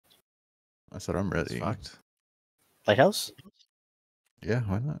said I'm It's ready. fucked. Lighthouse? Yeah,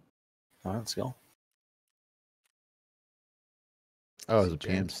 why not? All right, let's go. Oh, it's a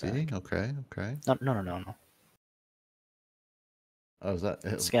Jared's PMC? back. Okay, okay. No. Oh, is that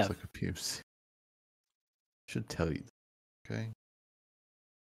it? Looks Scav. like a PMC. Should tell you. Okay.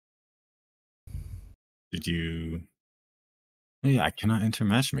 Did you? Yeah, I cannot enter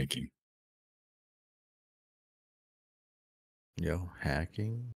matchmaking. Yo,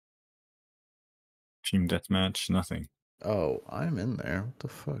 hacking. Team deathmatch, nothing. Oh, I'm in there. What the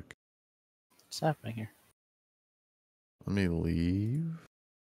fuck? What's happening here? Let me leave.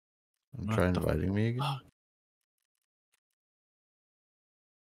 What Try the inviting me again.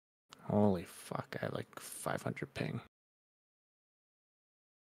 Holy fuck! I have like 500 ping.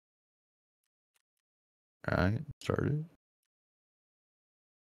 Alright, started.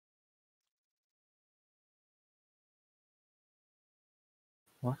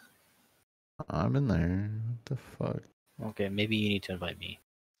 What? I'm in there. What the fuck? Okay, maybe you need to invite me.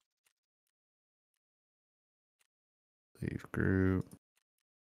 Leave group.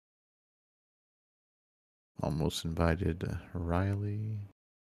 Almost invited Riley.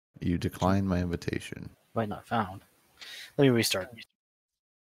 You declined my invitation. Invite not found. Let me restart.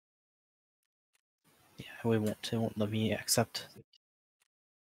 Yeah, it won't let me accept.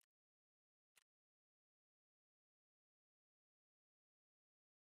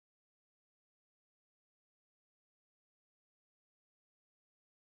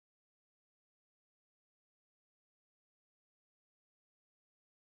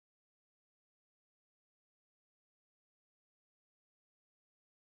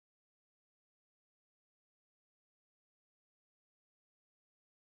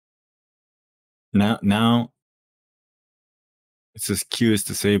 Now it says queue is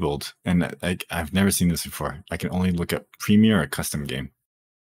disabled, and I've never seen this before. I can only look at Premiere or custom game.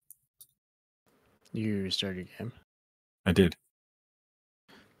 You restart your game. I did.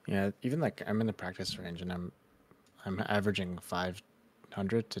 Yeah, even like I'm in the practice range, and I'm averaging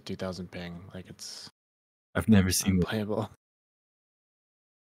 500 to 2,000 ping. Like it's I've never seen the unplayable.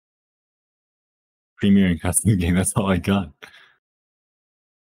 Premiere and custom game. That's all I got.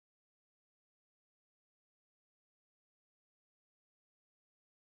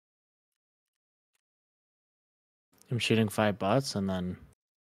 I'm shooting 5 bots, and then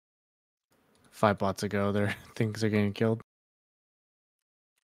 5 bots ago, their things are getting killed.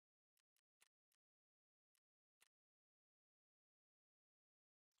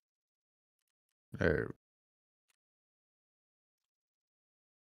 There.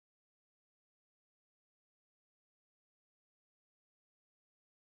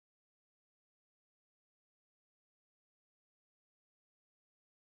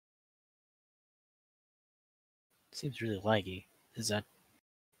 Seems really laggy. Is that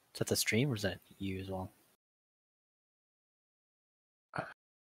the stream or is that you as well? I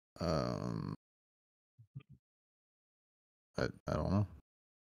don't know.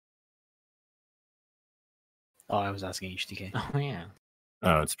 Oh, I was asking HTK. Oh yeah.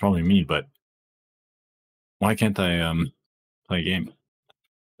 Oh, it's probably me, but why can't I play a game?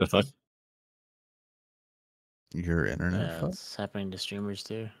 The fuck? Your internet Yeah, fuck? it's happening to streamers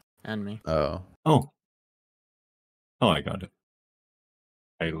too, and me. Oh. Oh, I got it.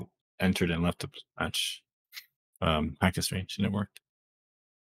 I entered and left the match practice range, and it worked.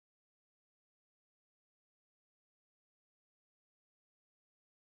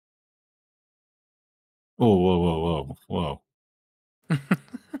 Oh, whoa.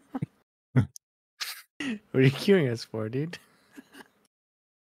 What are you queuing us for, dude?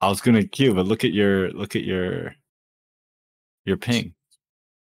 I was gonna queue, but look at your ping.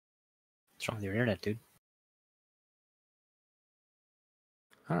 What's wrong with your internet, dude?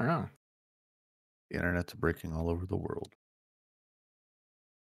 I don't know. The internet's breaking all over the world.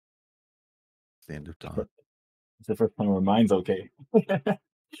 It's the end of time. It's the first time where mine's okay.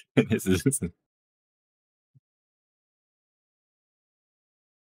 This isn't.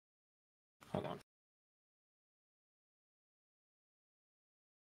 Hold on.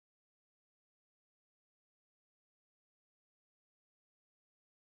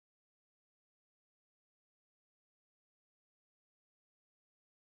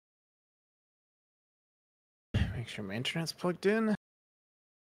 Make sure my internet's plugged in.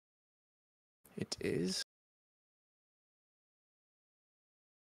 It is.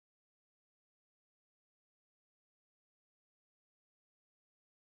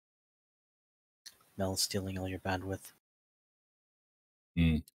 Mel's stealing all your bandwidth.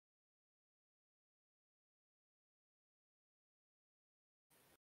 Mm.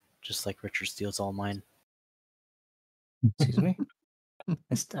 Just like Richard steals all mine. Excuse me?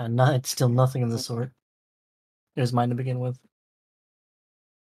 It's still nothing of the sort. It was mine to begin with.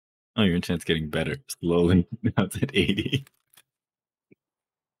 Oh, your internet's getting better slowly. Now it's at 80.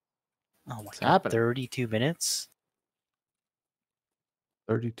 Oh my What's god, happening? 32 minutes?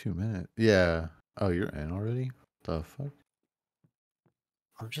 32 minutes. Yeah. Oh, you're in already? The fuck?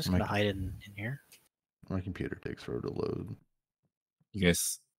 I'm just My- gonna hide in here. My computer takes forever to load. You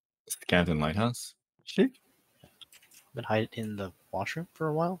guys scavenged in Lighthouse? Shit. I've been hiding in the washroom for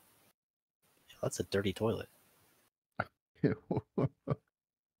a while. Yeah, that's a dirty toilet. It's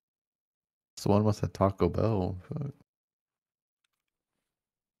the one with the Taco Bell. Fuck.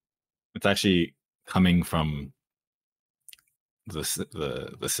 It's actually coming from the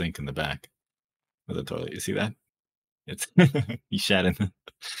sink in the back of the toilet. You see that? It's he shat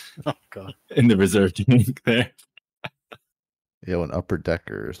Oh god. in the reserve tank there. Yeah, an upper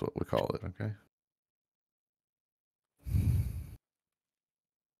decker is what we call it, okay?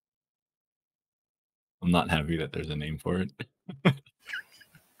 I'm not happy that there's a name for it.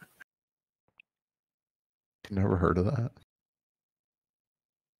 Never heard of that.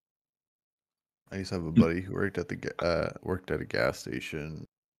 I used to have a buddy who worked at a gas station.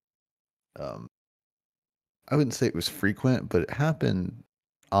 I wouldn't say it was frequent, but it happened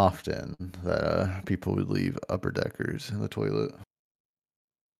often that people would leave upper deckers in the toilet.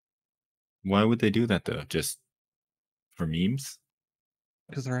 Why would they do that though? Just for memes?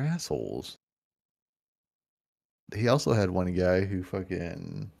 Because they're assholes. He also had one guy who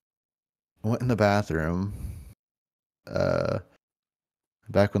fucking went in the bathroom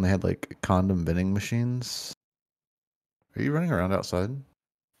back when they had like condom vending machines. Are you running around outside?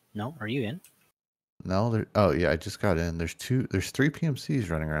 No, are you in? No, oh yeah, I just got in. There's 3 PMCs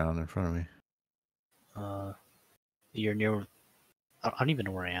running around in front of me. You're near. I don't even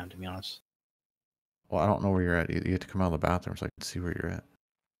know where I am, to be honest. Well, I don't know where you're at. You have to come out of the bathroom so I can see where you're at.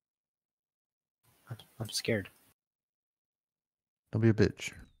 I'm scared. Don't be a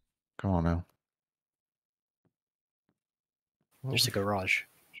bitch. Come on now. There's a garage.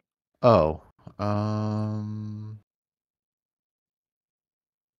 Oh, um,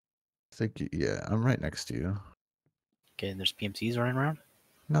 I think yeah, I'm right next to you. Okay, and there's PMCs running around?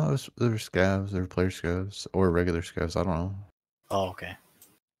 No, there's scavs, there were player scavs or regular scavs. I don't know. Oh, okay.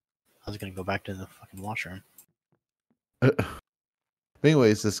 I was gonna go back to the fucking washroom. But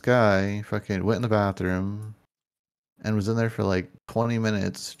anyways, this guy fucking went in the bathroom and was in there for like 20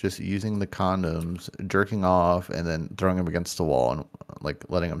 minutes just using the condoms, jerking off, and then throwing them against the wall and like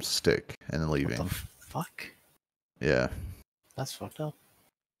letting them stick and then What leaving. the fuck? Yeah, That's fucked up.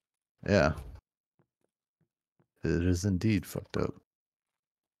 yeah. It is indeed fucked up.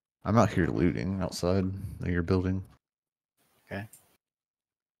 I'm out here looting outside of your building. Okay.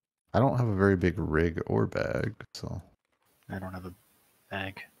 I don't have a very big rig or bag, so I don't have a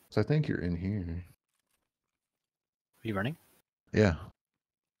bag. I think you're in here. Are you running? Yeah.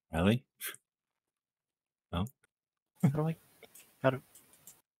 Really? No. How do I? How do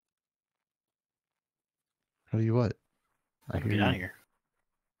How do you what? I I hear get you. out of here?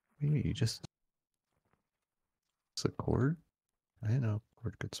 What do you mean? You just it's a cord? I didn't know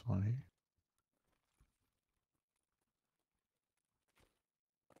cord could spawn here.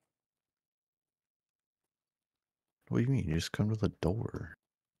 What do you mean? You just come to the door.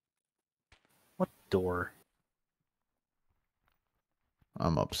 What door?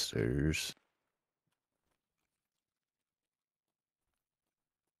 I'm upstairs.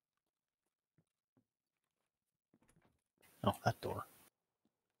 Oh, that door.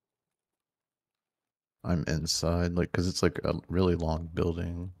 I'm inside, like, cause it's like a really long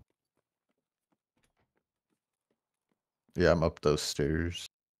building. Yeah, I'm up those stairs.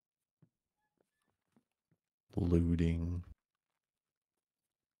 Looting.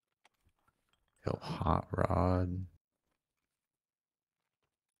 Yo, hot rod.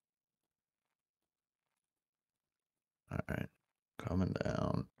 Alright. Coming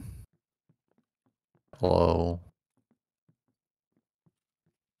down. Hello.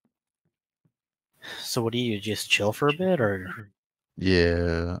 So what do you just chill for a bit, or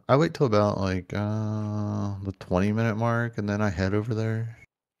Yeah. I wait till about like the 20-minute mark and then I head over there.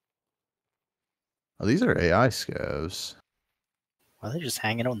 Oh, these are AI scavs. are they just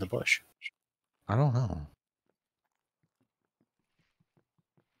hanging out in the bush? I don't know.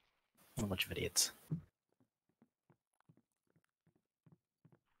 What a bunch of idiots.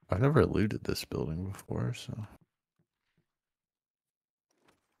 I've never looted this building before, so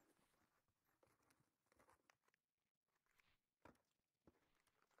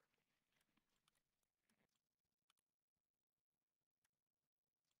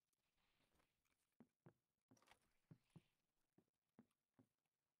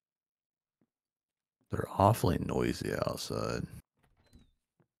They're awfully noisy outside.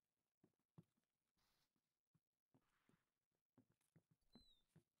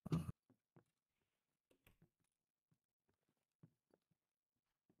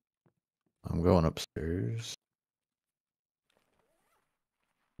 I'm going upstairs.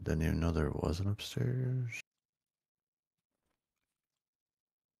 Didn't even know there was an upstairs.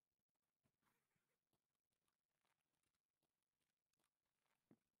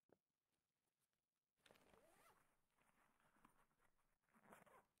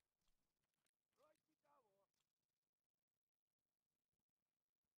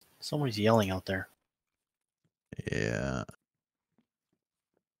 Somebody's yelling out there. Yeah.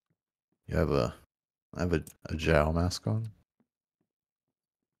 You have a I have a Jow mask on.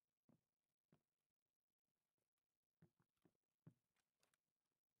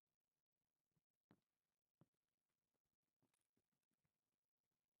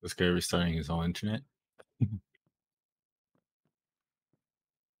 This guy restarting his whole internet.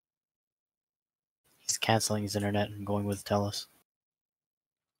 He's canceling his internet and going with Telus.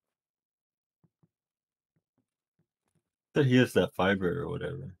 Said he has that fiber or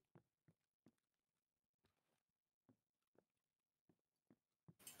whatever.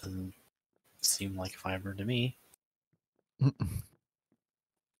 Doesn't seem like fiber to me.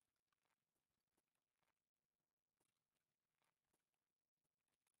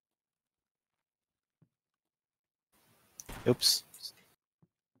 Oops.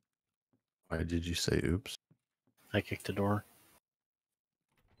 Why did you say oops? I kicked the door.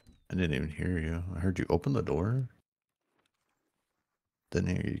 I didn't even hear you. I heard you open the door.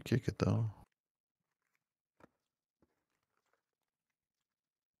 Didn't hear you kick it though.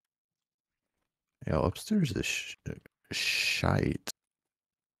 Yeah, upstairs is shite.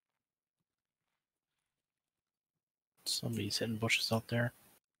 Somebody's hitting bushes out there.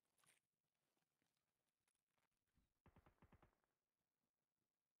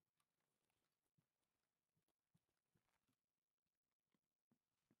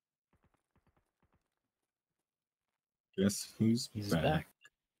 Guess who's He's back? back.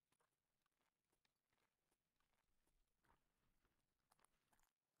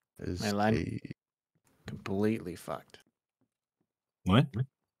 Is My line a completely fucked. What?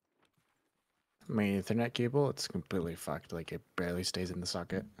 My Ethernet cable, it's completely fucked. Like it barely stays in the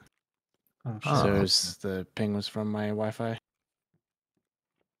socket. Oh shit. Huh. So the ping was from my Wi-Fi.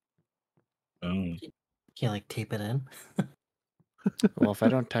 Oh, Can't like tape it in. Well, if I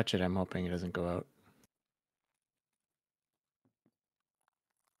don't touch it, I'm hoping it doesn't go out.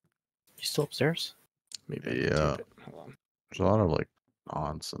 You still upstairs? Maybe I can Yeah. tape it. Hold on. There's a lot of like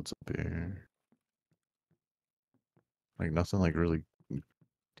nonsense up here. Like nothing like really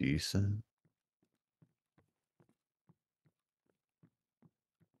decent.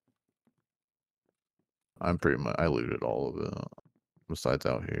 I'm pretty much I looted all of it. Besides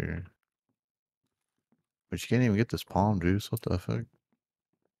out here. But you can't even get this palm juice. What the fuck?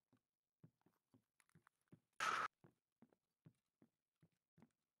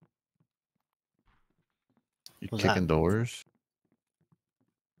 You What's kicking that? doors?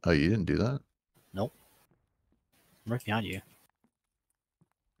 Oh, you didn't do that? Nope. I'm right behind you.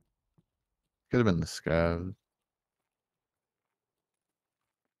 Could have been the scavs.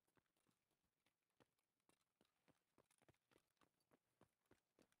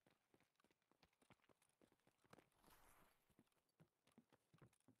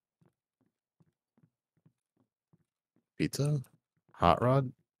 Pizza? Hot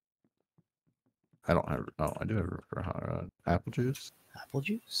rod? I don't have. Oh, I do have room for a hot rod. Apple juice? Apple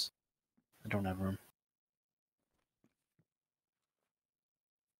juice? I don't have room.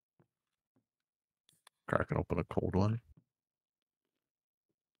 Cracking open a cold one.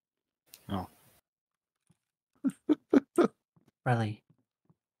 Oh, Riley.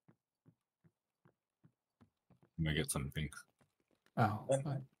 I'm gonna get something. Oh.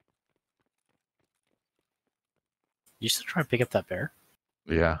 Right. you still trying to pick up that bear?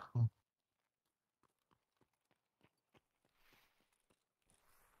 Yeah.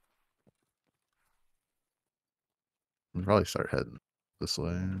 We'll probably start heading this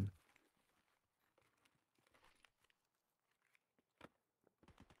way.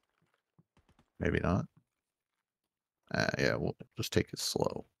 Maybe not. Yeah, we'll just take it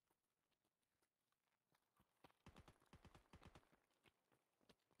slow.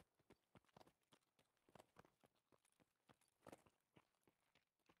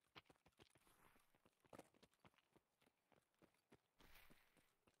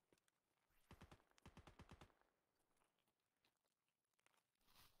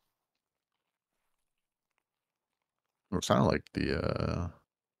 It sounded like the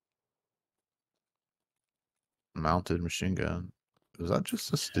mounted machine gun. Was that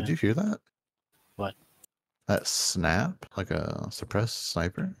just a, did Yeah. you hear that? What? That snap? Like a suppressed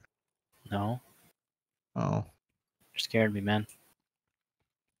sniper? No, Oh, you're scared me, man.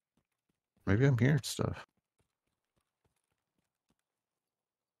 maybe I'm hearing stuff.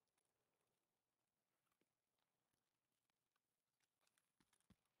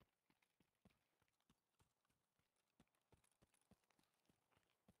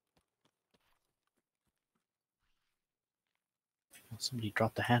 Somebody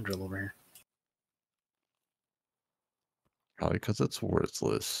dropped the hand drill over here. Probably because it's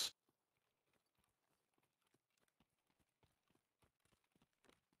worthless.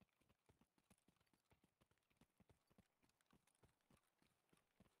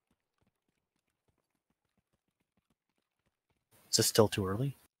 Is this still too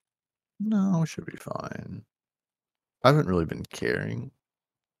early? No, we should be fine. I haven't really been caring,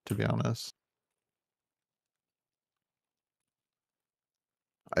 to be honest.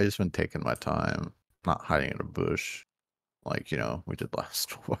 I just been taking my time, not hiding in a bush, like we did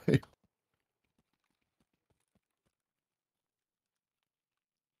last wipe.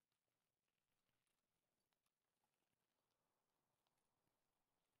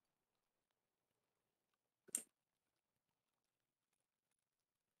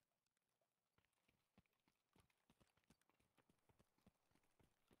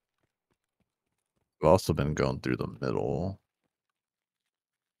 I've also been going through the middle.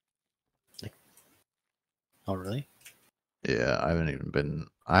 Oh, really? Yeah, I haven't even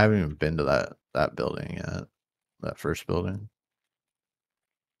been to that building yet. That first building.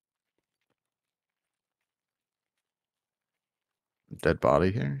 Dead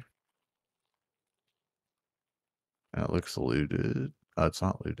body here. And it looks looted. Oh, it's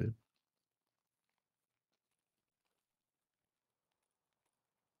not looted.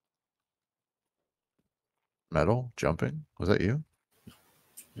 Metal jumping. Was that you?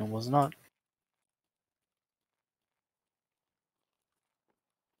 No, it was not.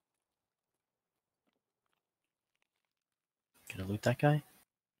 Gonna loot that guy?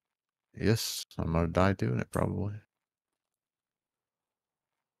 Yes, I'm gonna die doing it probably.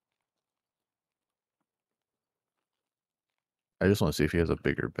 I just want to see if he has a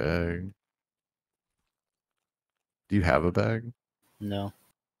bigger bag. Do you have a bag? No.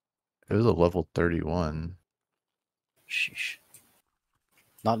 It was a level 31. Sheesh.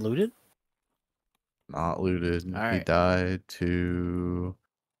 Not looted? Not looted. All He right. died to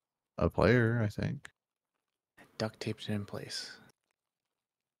a player, I think. Duct taped it in place.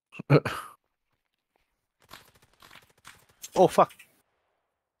 Oh, fuck.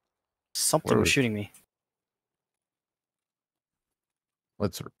 Something Where was was- shooting me.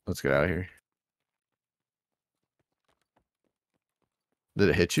 Let's get out of here. Did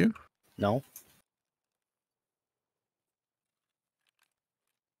it hit you? No.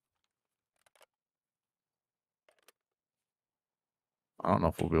 I don't know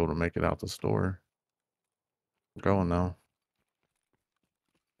if we'll be able to make it out the store. I'm going now.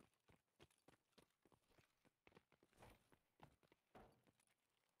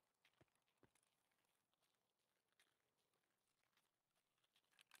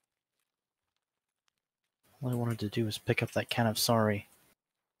 All I wanted to do was pick up that can of sorry.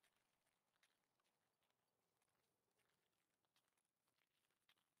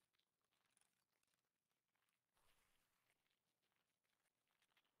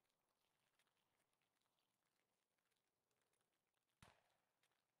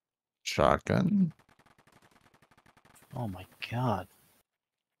 Shotgun. Oh my god.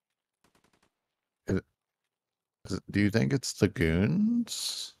 Do you think it's the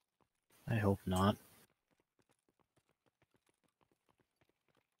goons? I hope not.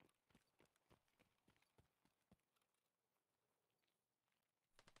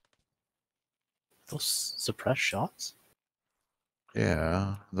 Those suppressed shots?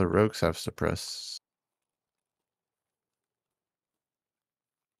 Yeah, the rogues have suppressed.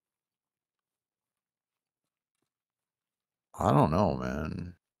 I don't know,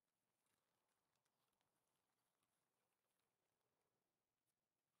 man.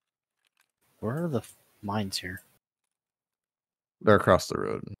 Where are the mines here? They're across the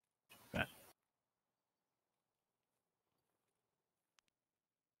road. Okay.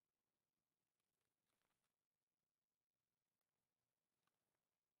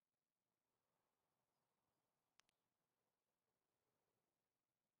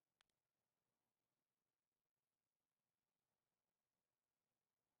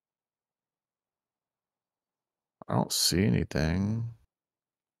 I don't see anything.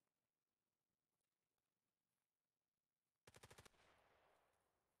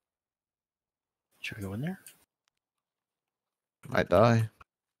 Should we go in there? Might die.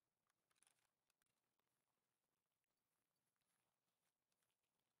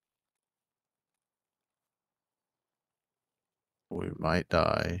 We might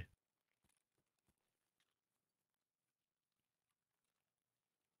die.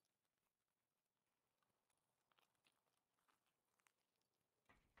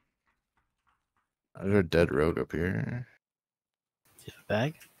 There's a dead rogue up here. Do you have a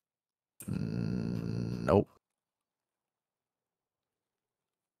bag? Nope.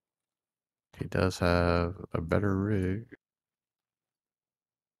 He does have a better rig.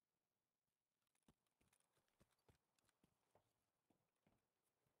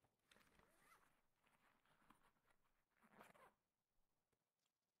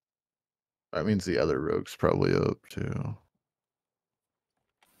 That means the other rogue's probably up too.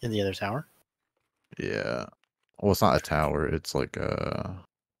 In the other tower? Yeah. Well, it's not a tower. It's like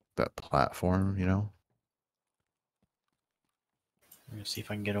that platform, you know? I'm gonna see if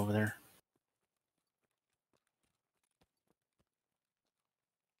I can get over there.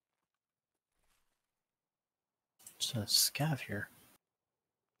 Just a scav here.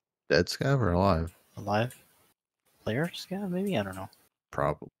 Dead scav or alive? Alive? Player scav, maybe? I don't know.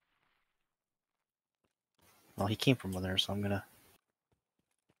 Probably. Well, he came from over there, so I'm gonna...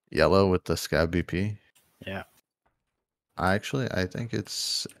 Yellow with the scav BP. Yeah. I think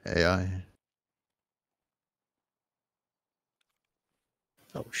it's AI.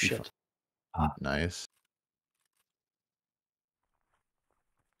 Oh, shit. Nice.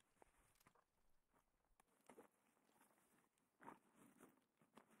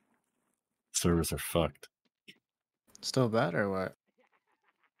 Servers are fucked. Still bad or what?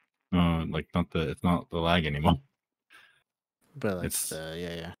 Like it's not the lag anymore. But like It's-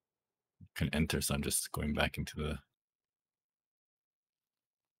 yeah. Can enter, so I'm just going back into the.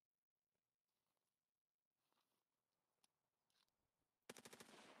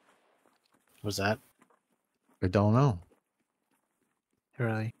 Was that? I don't know.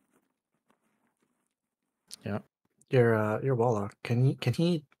 Really? Yeah. Your warlock. Can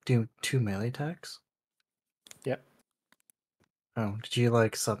he do 2 melee attacks? Yep. Oh, did you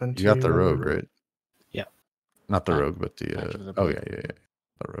like sub into You got the another rogue, right? Yeah. Not the Back- rogue, but the back to the oh blade. yeah.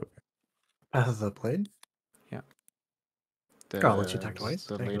 The rogue. Path of the Blade? The, I'll let you attack twice.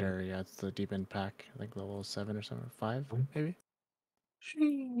 The Thank you. later, yeah, it's the deep end pack, like level 7 or something, 5 maybe.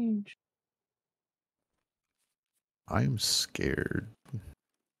 Sheesh. I'm scared.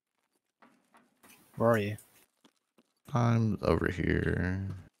 Where are you? I'm over here.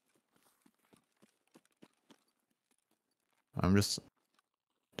 I'm just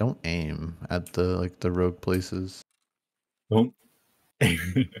don't aim at the rogue places. Don't.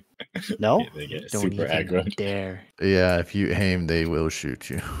 No? Yeah, they get Don't super even aggro. dare. Yeah, if you aim, they will shoot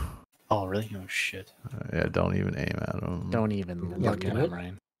you. Oh, really? Oh, shit. Yeah, don't even aim at them. Don't even Yeah, look do at it. him,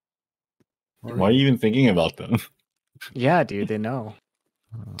 Ryan. Why are you even thinking about them? Yeah, dude, they know.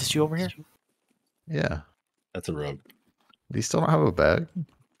 Is you over here? Yeah. That's a rogue. Do you still don't have a bag?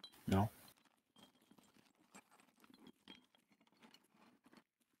 No.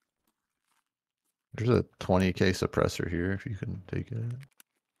 There's a 20k suppressor here if you can take it.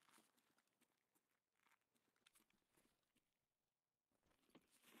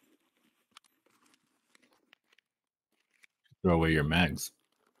 Throw away your mags.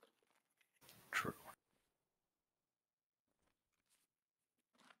 True.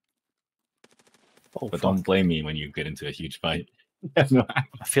 Oh, But fuck. don't blame me when you get into a huge fight. No.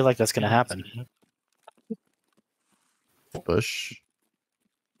 I feel like that's gonna happen. Bush.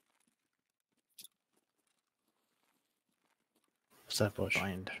 What's that bush?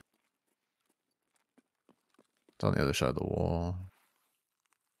 Bind. It's on the other side of the wall.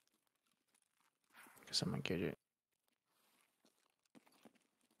 Guess I'm gonna get it.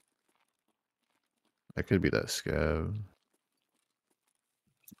 That could be that scav.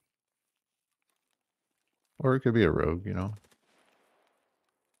 Or it could be a rogue, you know?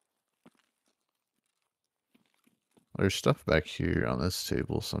 There's stuff back here on this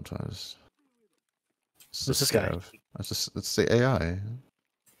table sometimes. It's Who's the this guy? scav. It's the AI.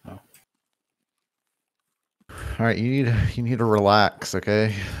 Oh. Alright, you need to relax,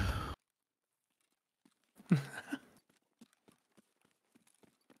 okay? Did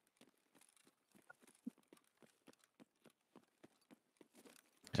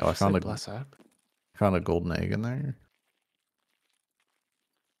Oh, you I say found bless up? found a golden egg in there.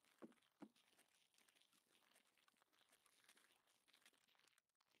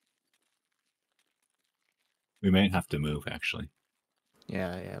 We might have to move, actually.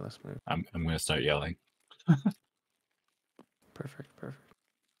 Yeah, let's move. I'm going to start yelling. Perfect.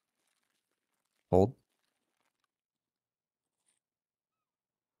 Hold.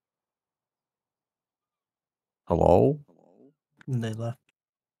 Hello? And they left.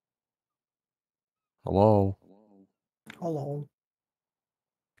 Hello? Hello.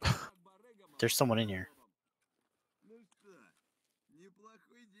 There's someone in here.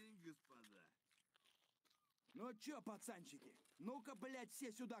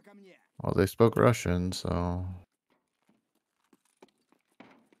 Well, they spoke Russian, so...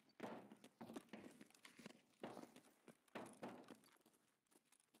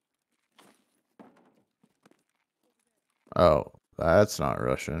 Oh, that's not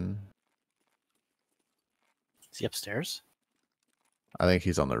Russian. Is he upstairs? I think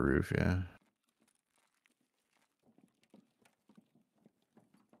he's on the roof, yeah.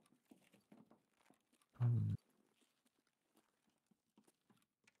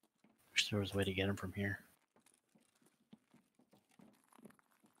 Wish there was a way to get him from here.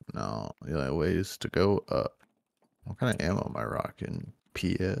 No, the only way is to go up. What kind of ammo am I rocking?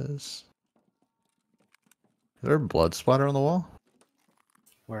 PS? Is there blood splatter on the wall?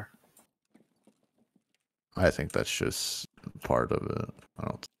 Where? I think that's just part of it. I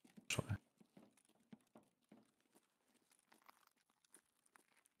don't think so.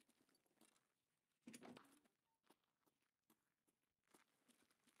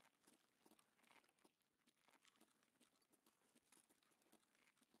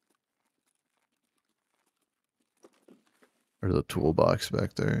 There's a toolbox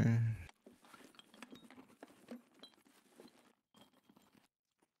back there.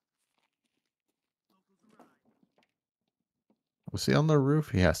 Was he on the roof?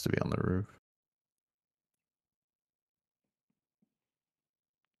 He has to be on the roof.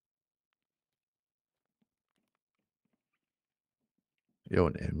 Yo,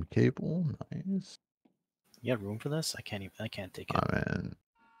 an M cable? Nice. You have room for this? I can't even. I can't take it. Oh, man.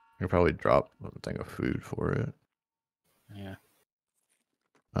 You probably drop a thing of food for it. Yeah.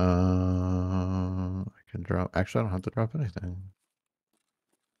 I can drop. Actually, I don't have to drop anything.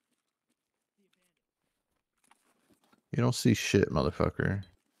 You don't see shit, motherfucker.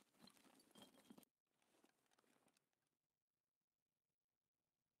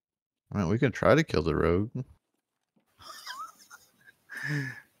 I mean, we could try to kill the rogue.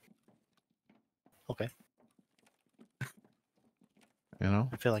 Okay. You know?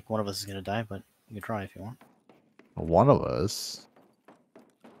 I feel like one of us is gonna die, but you can try if you want. One of us.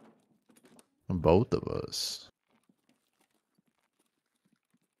 Both of us.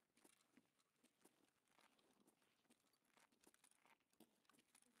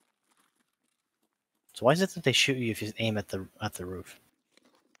 So why is it that they shoot you if you aim at the roof?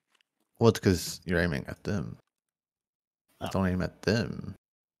 Well, it's because you're aiming at them. Oh. Don't aim at them.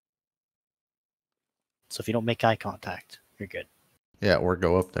 So if you don't make eye contact, you're good. Yeah, or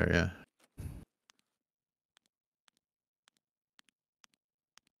go up there, yeah.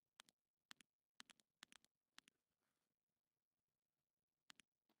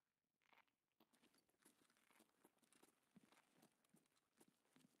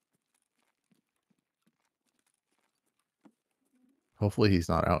 Hopefully he's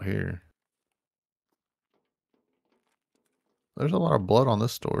not out here. There's a lot of blood on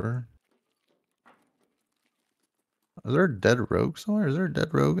this door. Is there a dead rogue somewhere? Is there a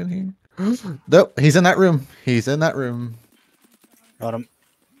dead rogue in here? Nope, he's in that room. He's in that room. Got him.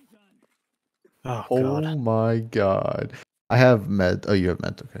 Oh Oh god. my god. I have med. Oh, you have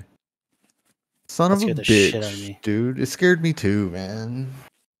med. Okay. Son That of a scared the shit out of bitch, me. dude. It scared me too, man.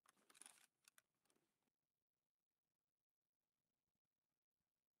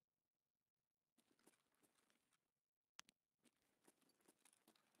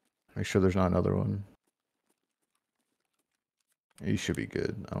 Make sure there's not another one. You should be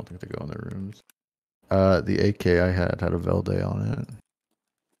good. I don't think they go in their rooms. The AK I had a Velde on it.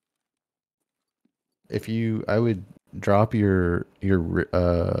 If you, I would drop your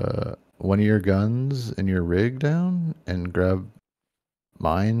one of your guns and your rig down and grab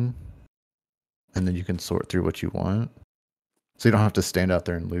mine, and then you can sort through what you want. So you don't have to stand out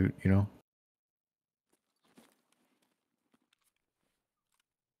there and loot, you know?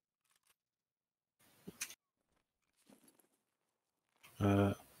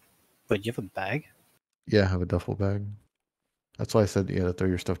 Wait, you have a bag? Yeah, have a duffel bag. That's why I said you gotta throw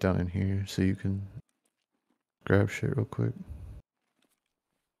your stuff down in here so you can grab shit real quick.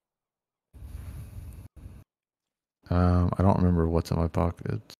 I don't remember what's in my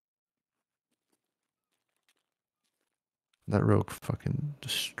pockets. That rogue fucking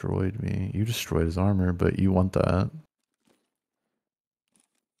destroyed me. You destroyed his armor, but you want that.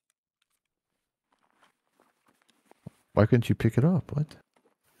 Why couldn't you pick it up? What?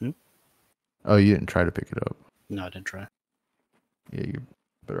 Hmm? Oh, you didn't try to pick it up. No, I didn't try. Yeah, you're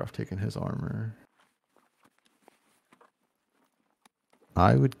better off taking his armor.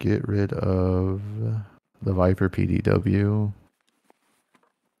 I would get rid of the Viper PDW.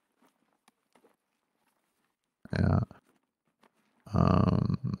 Yeah.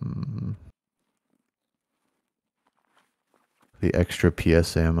 The extra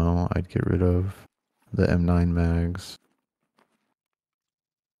PS ammo I'd get rid of. The M9 mags.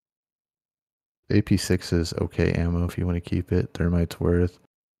 AP6 is okay ammo if you want to keep it. Thermite's worth.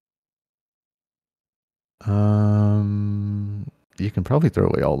 You can probably throw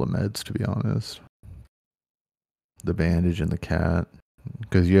away all the meds, to be honest. The bandage and the cat,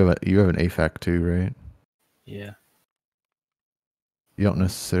 because you have an AFAC too, right? Yeah. You don't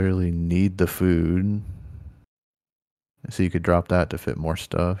necessarily need the food, so you could drop that to fit more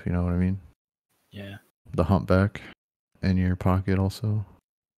stuff. You know what I mean? Yeah. The humpback in your pocket also.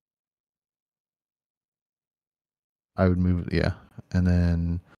 I would move, yeah, and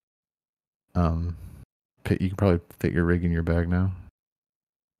then you can probably fit your rig in your bag now.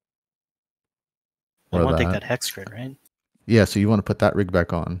 I Or want to take that hex grid, right? Yeah, so you want to put that rig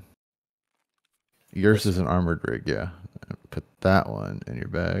back on. Yours This is an armored rig, yeah. Put that one in your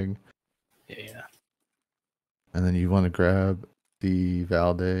bag. Yeah. And then you want to grab the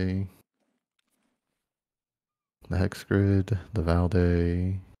Valde, the hex grid, the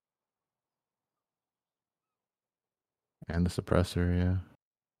Valde, and the suppressor, yeah.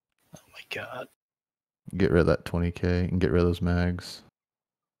 Oh my god. Get rid of that 20k and get rid of those mags.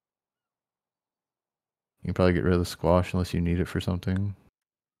 You can probably get rid of the squash unless you need it for something.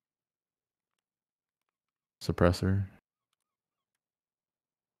 Suppressor.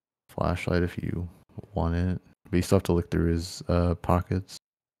 Flashlight if you want it. But you still have to look through his pockets.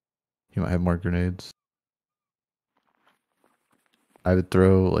 He might have more grenades. I would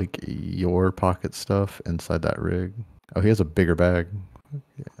throw like your pocket stuff inside that rig. Oh, he has a bigger bag.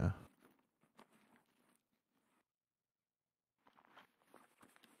 Yeah.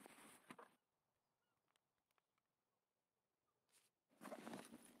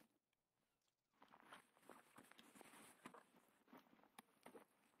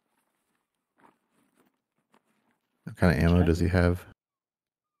 What kind of ammo Okay. does he have?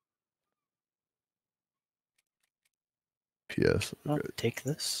 PS. I'll Okay. take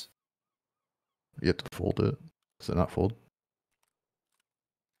this. You have to fold it. Does it not fold?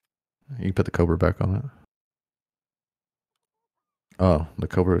 You can put the Cobra back on it. Oh, the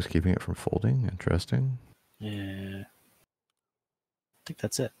Cobra was keeping it from folding? Interesting. Yeah. I think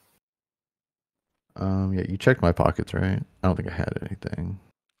that's it. Yeah, you checked my pockets, right? I don't think I had anything.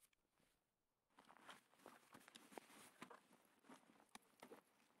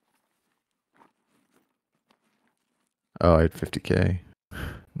 Oh, I had 50k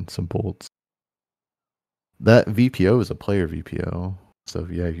and some bolts. That VPO is a player VPO. So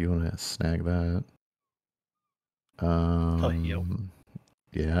yeah, if you want to snag that. Yo.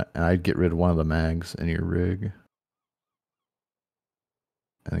 Yeah, and I'd get rid of one of the mags in your rig.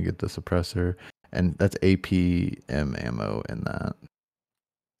 And get the suppressor. And that's APM ammo in that.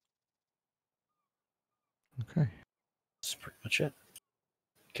 Okay. That's pretty much it.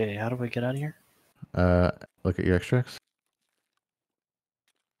 Okay, how do we get out of here? Look at your extracts.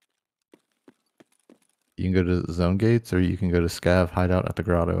 You can go to zone gates or you can go to scav hideout at the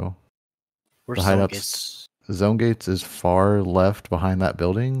grotto. Where's The Zone hideouts. Gates? Zone gates is far left behind that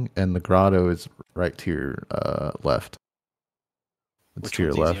building, and the grotto is right to your left. It's Which to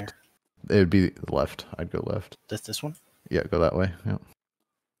your one's left. easier? It would be left. I'd go left. This one? Yeah, go that way. Yeah.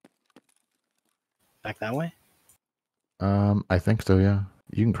 Back that way? I think so. Yeah,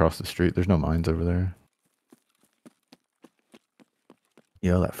 you can cross the street. There's no mines over there.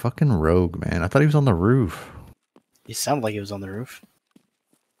 Yo, that fucking rogue, man. I thought he was on the roof. He sounded like he was on the roof.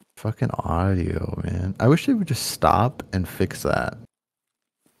 Fucking audio, man. I wish they would just stop and fix that.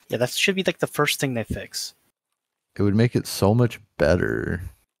 Yeah, that should be like the first thing they fix. It would make it so much better.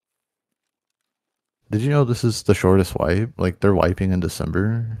 Did you know this is the shortest wipe? Like, they're wiping in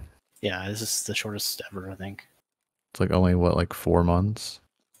December. Yeah, this is the shortest ever, I think. It's like only, what, like 4 months?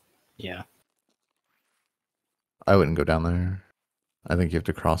 Yeah. I wouldn't go down there. I think you have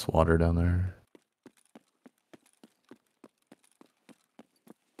to cross water down there.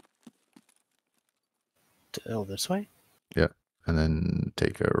 Oh, this way? Yeah. And then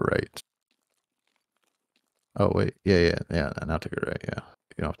take a right. Oh, wait. Yeah. Now take a right. Yeah.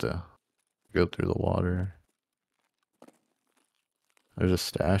 You don't have to go through the water. There's a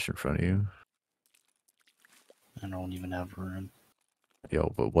stash in front of you. I don't even have room.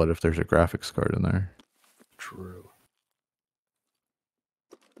 Yo, but what if there's a graphics card in there? True.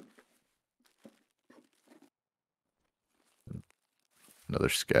 Another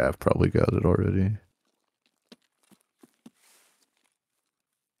scav probably got it already.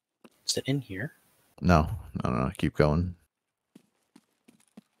 Is it in here? No, no. Keep going.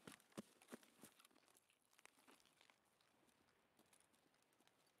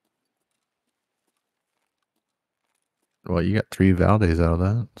 Well, you got 3 Valdes out of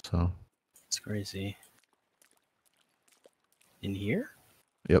that, so. It's crazy. In here?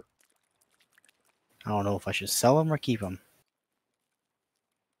 Yep. I don't know if I should sell them or keep them.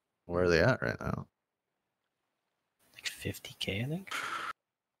 Where are they at right now? Like 50K, I think.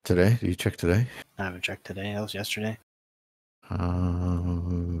 Today? Did you check today? I haven't checked today. That was yesterday.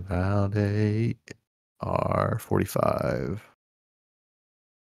 Valde are 45.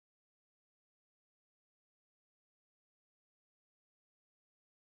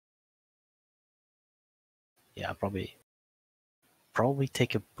 Yeah, I'll probably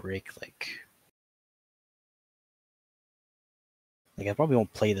take a break. Like I probably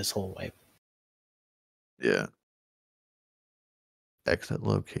won't play this whole wipe. Yeah. Exit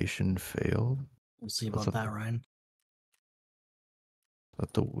location failed. We'll see That's about a- that, Ryan. Is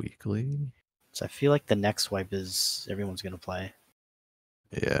that the weekly? So I feel like the next wipe is everyone's gonna play.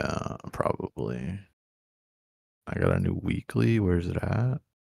 Yeah, probably. I got a new weekly. Where's it at?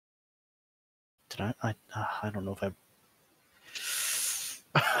 Did I don't know if I.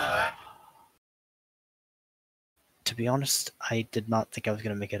 To be honest, I did not think I was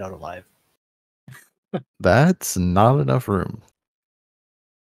gonna make it out alive. That's not enough room.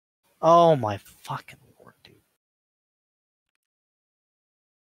 Oh my fucking lord, dude!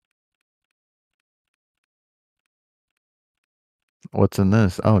 What's in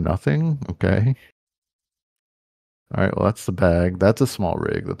this? Oh, nothing? Okay. All right, well, that's the bag. That's a small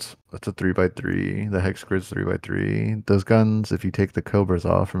rig. That's a 3x3. The hex grid's 3x3. Those guns, if you take the cobras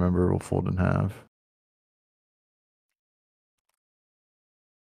off, remember, will fold in half.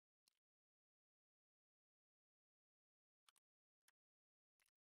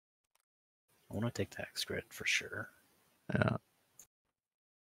 I want to take the hex grid for sure. Yeah.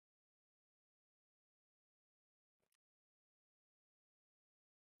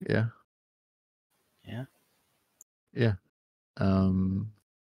 Yeah. Yeah. Yeah. And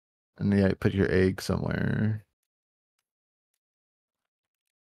yeah, put your egg somewhere.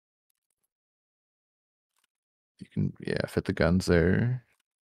 You can, yeah, fit the guns there.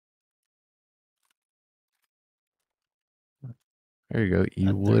 There you go. You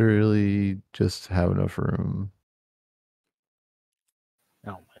That thing. literally just have enough room.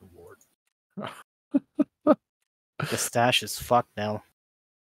 Oh my lord! The stash is fucked now.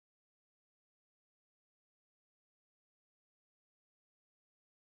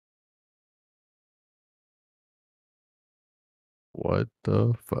 What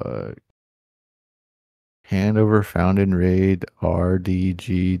the fuck? Handover found in raid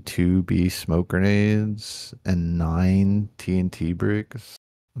RDG-2B smoke grenades and 9 TNT bricks.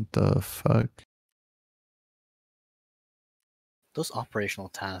 What the fuck? Those operational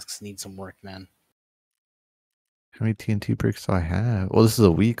tasks need some work, man. How many TNT bricks do I have? Well, this is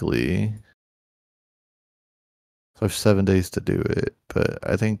a weekly. So I have 7 days to do it. But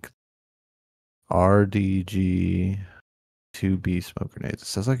I think RDG-2B smoke grenades. It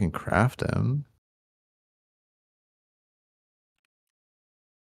says I can craft them.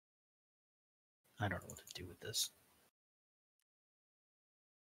 I don't know what to do with this.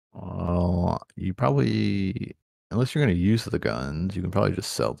 Well, you probably, unless you're going to use the guns, you can probably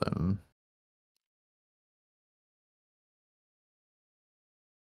just sell them.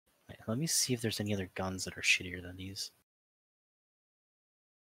 Wait, let me see if there's any other guns that are shittier than these.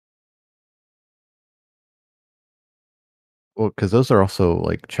 Well, because those are also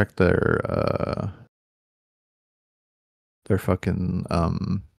like, check their fucking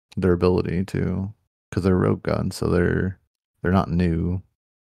durability too, because they're rogue guns, so they're not new.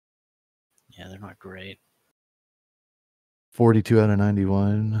 Yeah, they're not great. 42 out of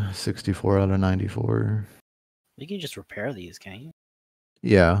 91, 64 out of 94. You can just repair these, can't you?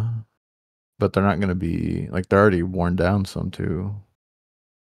 Yeah, but they're not going to be like, they're already worn down some too,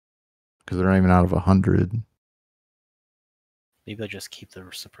 because they're not even out of 100. Maybe I'll just keep the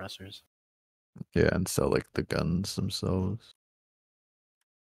suppressors. Yeah, and sell like the guns themselves.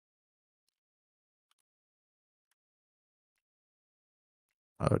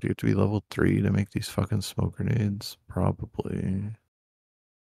 Oh, do you have to be level 3 to make these fucking smoke grenades? Probably.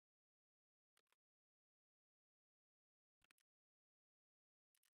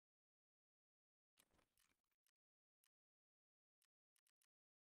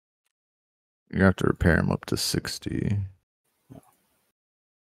 You have to repair them up to 60.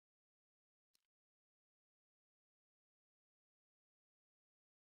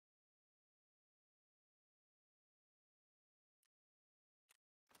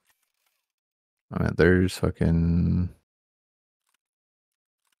 I mean, there's fucking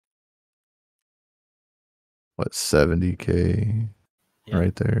what 70K Yeah.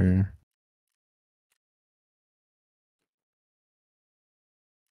 right there.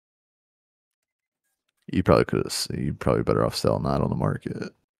 You probably could have. You probably better off selling that on the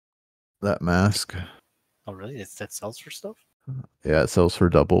market. That mask. Oh, really? That sells for stuff? Yeah, it sells for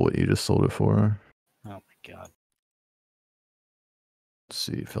double what you just sold it for. Oh my god. Let's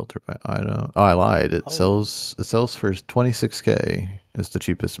see, filter by item. Oh, I lied. It Oh. sells. It sells for 26K. It's the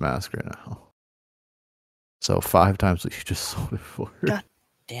cheapest mask right now. So 5 times what you just sold it for. God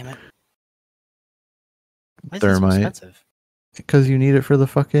damn it. Why is it so Thermite. expensive? Because you need it for the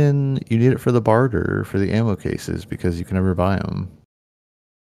fucking. You need it for the barter for the ammo cases because you can never buy them.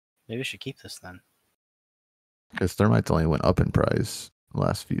 Maybe I should keep this then. Because thermites only went up in price the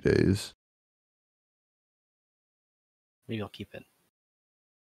last few days. Maybe I'll keep it.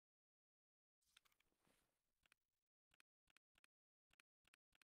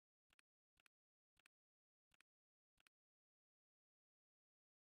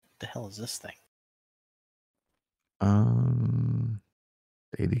 What the hell is this thing?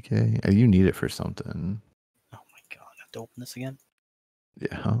 80K. You need it for something. Oh my god. I have to open this again?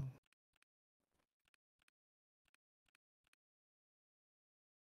 Yeah.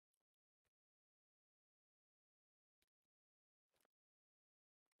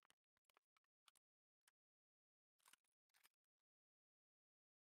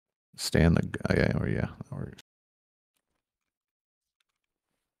 Stand the guy, or yeah, that works.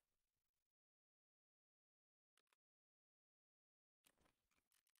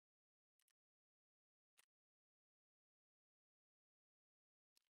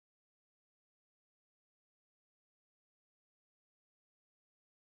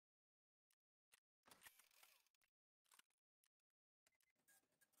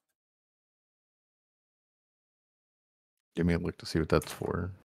 Give me a look to see what that's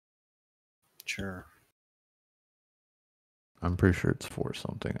for. Sure. I'm pretty sure it's for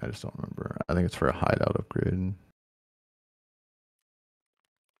something. I just don't remember. I think it's for a hideout upgrade.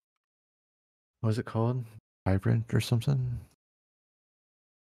 What is it called? Vibrant or something?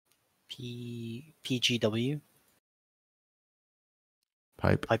 PGW?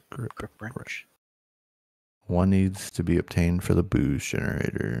 Pipe Pipe grip. grip wrench. One needs to be obtained for the boost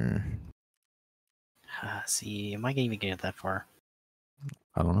generator. See, am I gonna even get that far?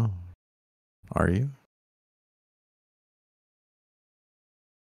 I don't know. Are you?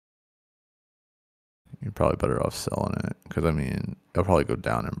 You're probably better off selling it because I mean it'll probably go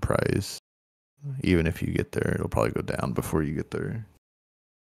down in price. Even if you get there, it'll probably go down before you get there.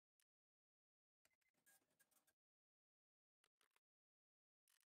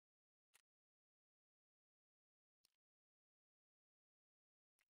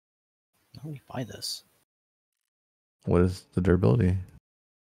 How do we buy this? What is the durability?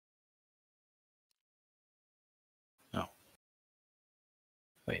 Oh.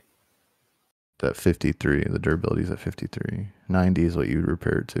 Wait. At 53. The durability is at 53. 90 is what you'd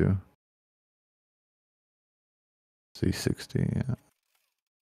repair it to. See 60, yeah.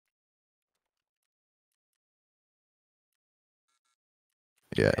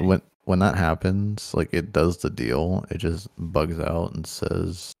 Yeah, Okay. when that happens, like it does the deal, it just bugs out and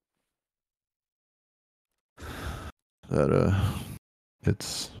says that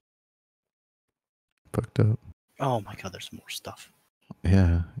it's fucked up. Oh my god, there's more stuff.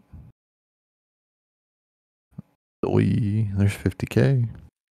 Yeah. There's 50K.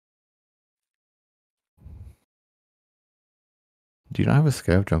 Do you not have a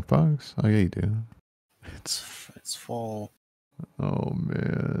scav junk box? Oh yeah, you do. It's full. Oh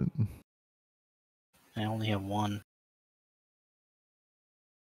man. I only have one.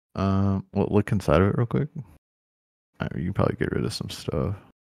 Well, look inside of it real quick. You can probably get rid of some stuff.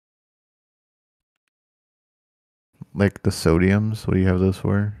 Like the sodiums. What do you have those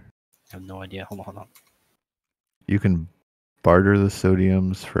for? I have no idea. Hold on. You can barter the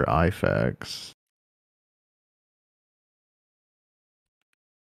sodiums for IFAX.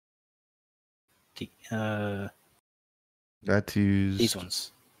 That's used. These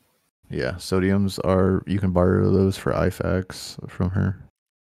ones. Yeah, sodiums are. You can barter those for IFAX from her.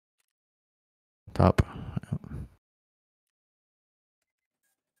 Top.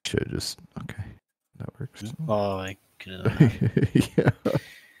 Should just okay. That works. Oh, I could have done Yeah.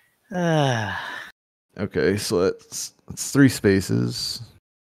 that. Okay, so it's 3 spaces.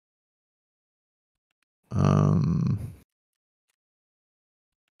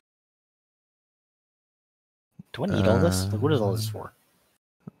 Do I need all this? Like, what is all this for?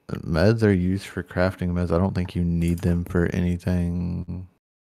 Meds are used for crafting meds. I don't think you need them for anything.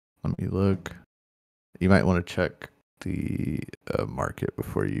 Let me look. You might want to check the market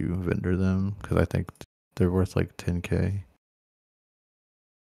before you vendor them, because I think they're worth like 10K.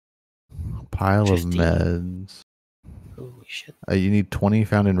 Pile 50. of meds. Holy shit. You need 20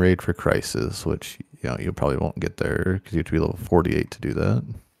 found in raid for crisis, which you probably won't get there because you have to be level 48 to do that.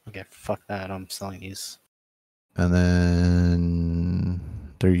 Okay, fuck that. I'm selling these. And then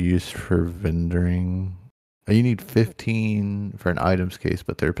they're used for vendoring. You need 15 for an items case,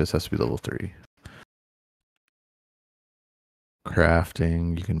 but therapist has to be level 3.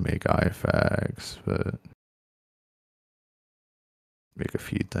 Crafting, you can make IFACs, but make a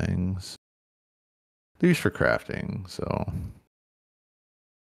few things. They're used for crafting, so.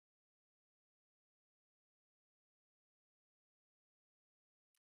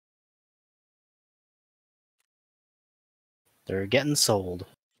 They're getting sold.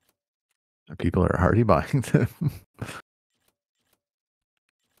 People are already buying them.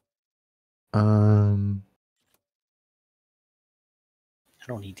 I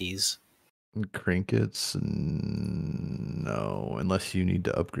don't need these. Crinkets, no, unless you need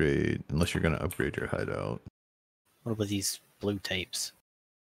to upgrade, unless you're going to upgrade your hideout. What about these blue tapes?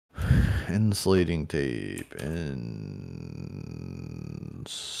 Insulating tape,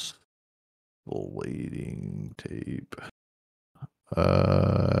 insulating tape.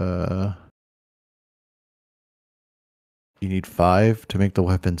 You need 5 to make the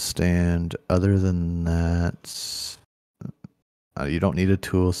weapon stand. Other than that, you don't need a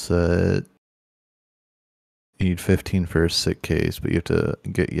tool set. You need 15 for a sick case, but you have to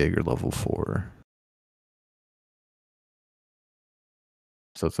get Jaeger level 4.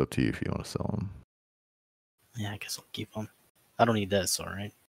 So it's up to you if you want to sell them. Yeah, I guess I'll keep them. I don't need this,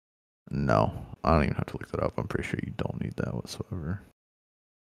 alright? No, I don't even have to look that up. I'm pretty sure you don't need that whatsoever.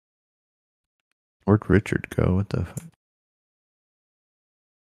 Where'd Richard go? What the fuck?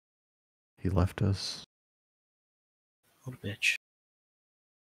 He left us. What a bitch.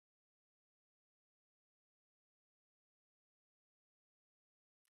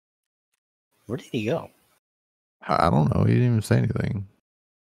 Where did he go? I don't know. He didn't even say anything.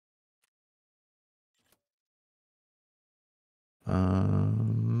 I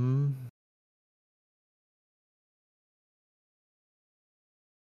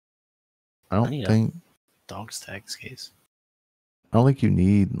don't need think. Dog's tags case. I don't think you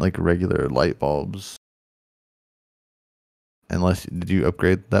need like regular light bulbs. Unless, did you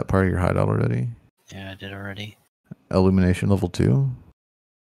upgrade that part of your hideout already? Yeah, I did already. Illumination level 2?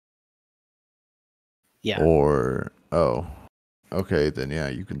 Yeah. Or, oh. Okay, then yeah,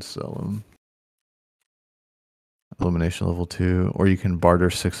 you can sell them. Illumination level 2. Or you can barter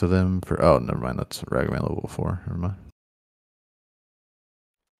 6 of them for, oh, never mind. That's Ragman level 4. Never mind.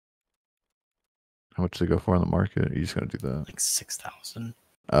 How much do they go for on the market? Are you just going to do that? Like 6,000.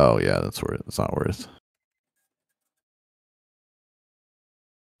 Oh, yeah, that's worth. It's not worth.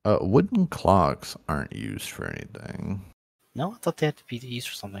 Wooden clocks aren't used for anything. No, I thought they had to be used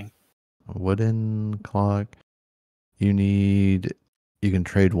for something. A wooden clock. You can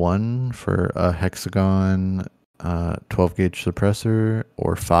trade 1 for a hexagon 12 gauge suppressor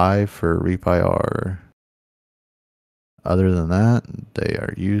or 5 for Reap IR. Other than that, they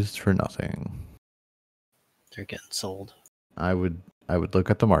are used for nothing. They're getting sold. I would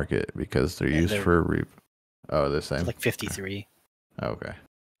look at the market because they're used they're- for Reap. Oh, the same. It's like 53. Okay.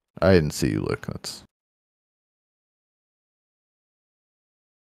 I didn't see you look. That's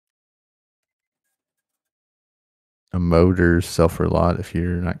motors sell for a lot if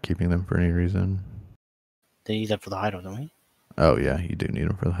you're not keeping them for any reason. They need that for the hideout, don't we? Oh yeah, you do need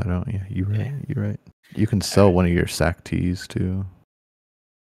them for the hideout. Yeah, you're right. Okay. You're right. You can sell one of your sack tees too.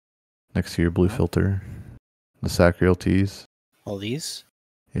 Next to your blue filter, the sack reel tees. All these?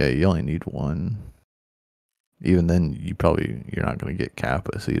 Yeah, you only need 1. Even then, you're not going to get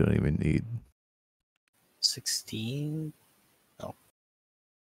Kappa, so you don't even need. 16? Oh.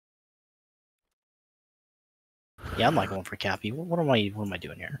 Yeah, I'm not going for Cappy. What am I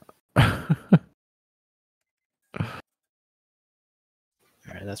doing here?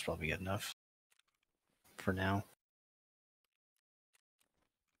 Alright, that's probably good enough. For now.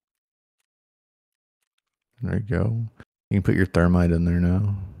 There you go. You can put your thermite in there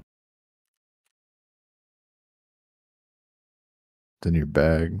now. It's in your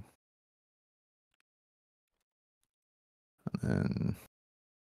bag. And then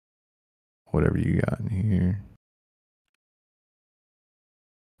whatever you got in here.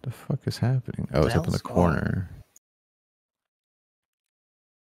 The fuck is happening? Oh, it's up in the corner.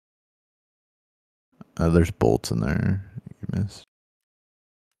 There's bolts in there. You missed.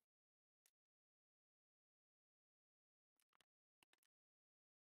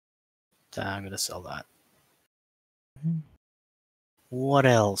 I'm gonna sell that. What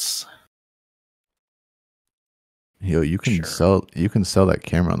else? Yo, you can Sure. sell that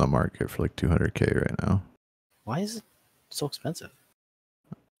camera on the market for like 200K right now. Why is it so expensive?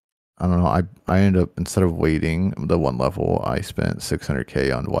 I don't know. I ended up, instead of waiting the one level, I spent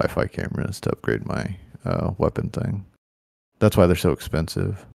 600K on Wi-Fi cameras to upgrade my weapon thing. That's why they're so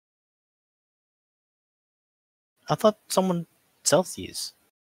expensive. I thought someone sells these.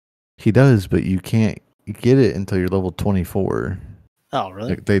 He does, but you can't get it until you're level 24. Oh, really?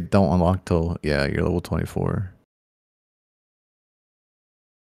 Like, they don't unlock till you're level 24.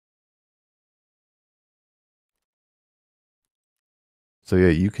 So yeah,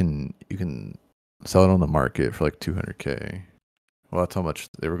 you can sell it on the market for like 200K. Well, that's how much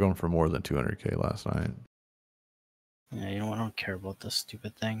they were going for, more than 200K last night. Yeah, you know what? I don't care about this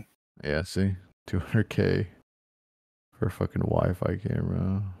stupid thing. Yeah, see, 200K for a fucking Wi-Fi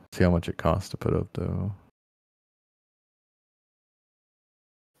camera. See how much it costs to put up though.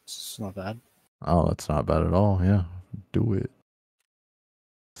 It's not bad. Oh, that's not bad at all. Yeah, do it.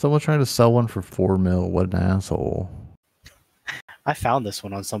 Someone trying to sell one for 4 mil. What an asshole. I found this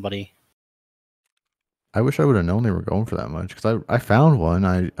one on somebody. I wish I would have known they were going for that much, because I found one.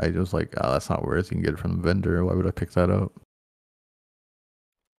 I was like, oh, that's not worth it. You can get it from the vendor. Why would I pick that up?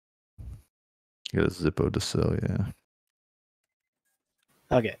 Get a Zippo to sell, yeah.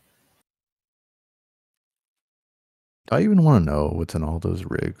 Okay. Do I even want to know what's in all those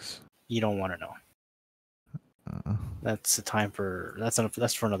rigs? You don't want to know. That's a time for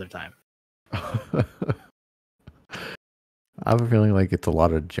that's for another time. I have a feeling like it's a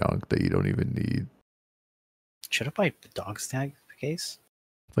lot of junk that you don't even need. Should I buy the dog's tag case?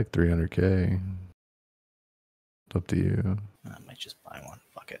 It's like 300K. It's up to you. I might just buy one.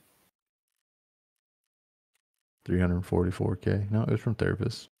 Fuck it. 344K. No, it was from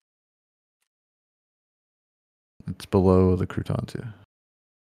Therapist. It's below the crouton too.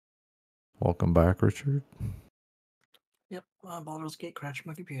 Welcome back, Richard. Yep, Baldur's Gate crashed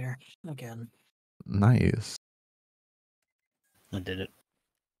my computer again. Nice. I did it.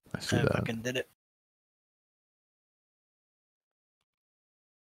 I see I that. fucking did it.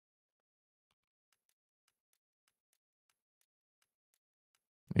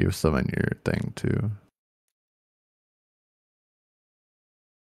 You have some in your thing too.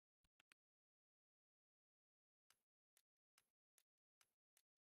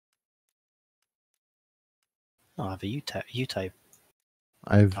 Oh, I have a U-type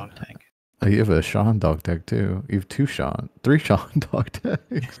I've dog tag. you have a Sean dog tag too. You have 3 Sean dog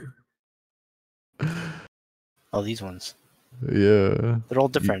tags. Oh, these ones. Yeah. They're all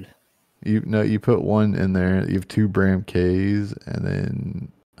different. You put one in there. You have 2 Bram K's,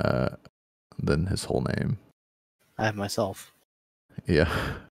 and then his whole name. I have myself. Yeah.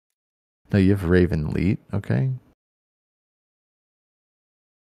 No, you have Raven Leet, okay?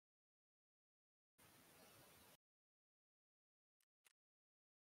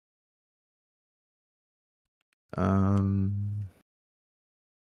 Um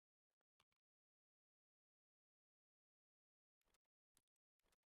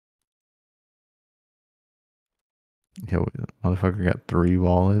Yo, motherfucker got 3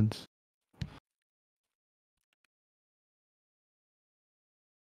 wallets.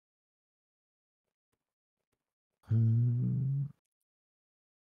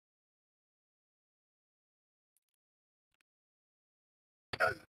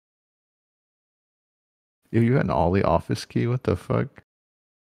 Yo, you got an Ollie office key? What the fuck?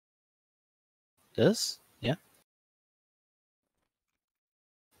 This? Yeah.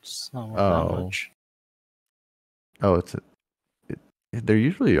 It's not worth that Oh. much. Oh, they're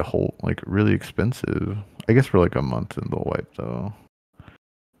usually a whole, like, really expensive. I guess for like a month in the wipe though.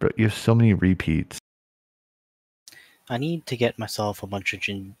 But you have so many repeats. I need to get myself a bunch of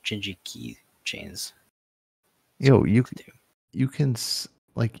Gingy key chains. Yo, you can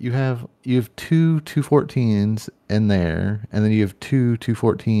like you have 2 214s in there, and then you have 2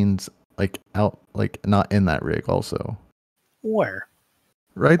 214s like out, like not in that rig also. Where?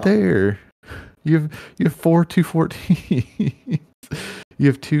 Right Oh. there. You have 4 214s. You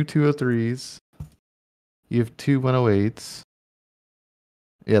have 2 203s. You have 2 108s.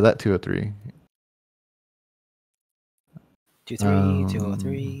 Yeah, that 203. 2-3,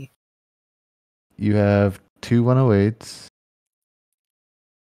 203. You have 2 108s.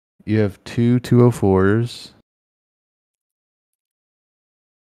 You have 2 204s.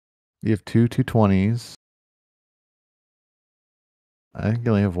 You have 2 220s. I think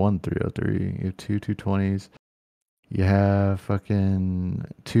you only have 1 303. You have 2 220s. You have fucking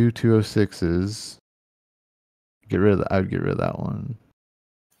 2 206s. Get rid of that. I would get rid of that one.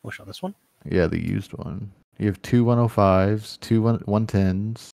 Which one? This one? Yeah, the used one. You have two 105s, two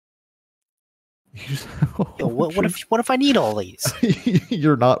 110s. You just have a Yo, whole what if I need all these?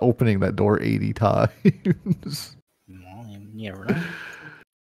 You're not opening that door 80 times. Well, you never know.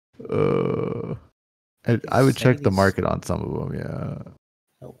 I would Is any check of the these- market on some of them. Yeah,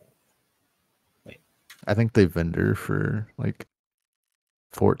 Oh, wait. I think they vendor for like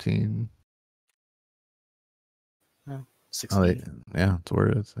 14. Oh, Oh, 16. yeah, it's where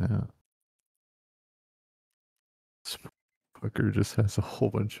it is. Yeah. This fucker just has a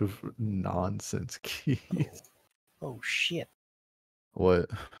whole bunch of nonsense keys. Oh shit. What?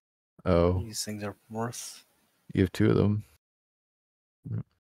 Oh, These things are worth. you have two of them.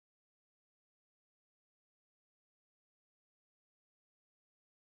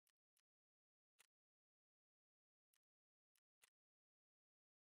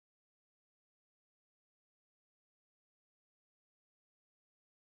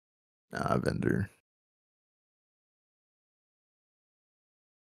 Nah, vendor.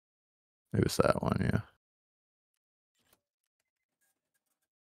 It was that one, yeah.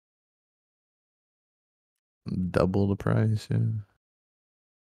 Double the price, yeah.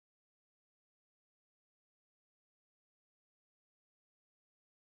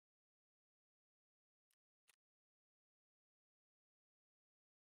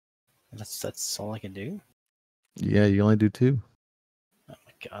 That's all I can do. Yeah, you only do two. Oh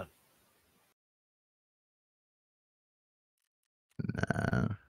my god. Nah.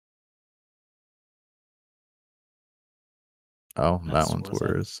 Oh, that That's one's worth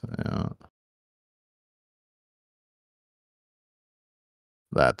it. worse. Yeah.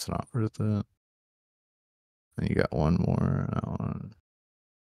 That's not worth it. And you got one more. That one.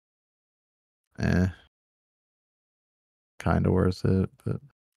 Kind of worth it, but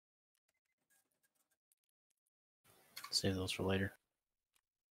Save those for later.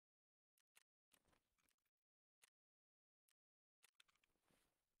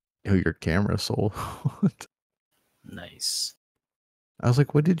 oh, your camera sold. What? Nice. I was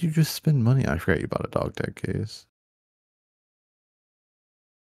like, what did you just spend money on? I forgot you bought a dog tag case.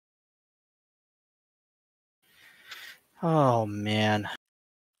 Oh man.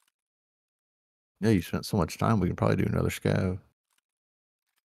 Yeah, you spent so much time. We can probably do another scav.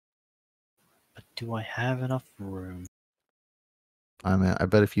 But do I have enough room? I mean, I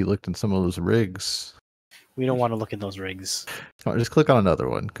bet if you looked in some of those rigs. We don't want to look at those rigs. Come on, just click on another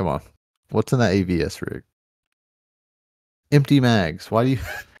one. Come on. What's in that AVS rig? Empty mags. Why do you?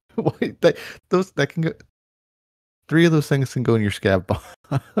 Why that can go? 3 of those things can go in your scav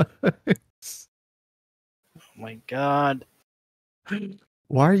box. Oh my god.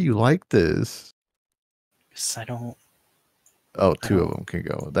 Why are you like this? 'Cause I don't. Oh, I 2 of don't- them can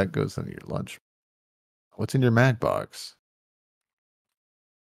go. That goes into your lunch. What's in your mag box?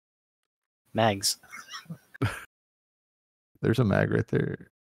 Mags. There's a mag right there.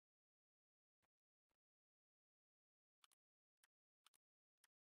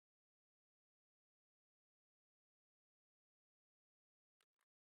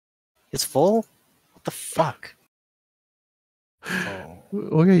 It's full? What the fuck? Oh.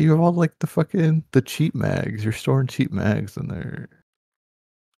 Okay, you have all like the cheap mags. You're storing cheap mags in there.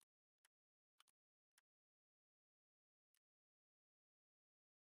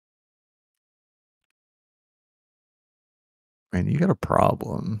 Man, you got a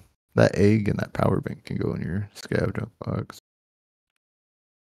problem. That egg and that power bank can go in your scav junk box.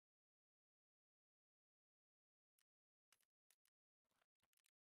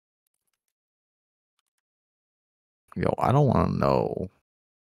 Yo, I don't want to know.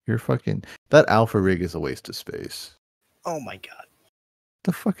 You're fucking. That alpha rig is a waste of space. Oh my god.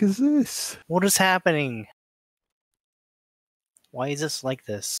 The fuck is this? What is happening? Why is this like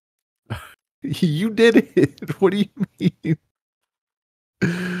this? You did it. What do you mean?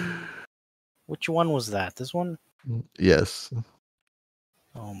 Which one was that? This one? Yes.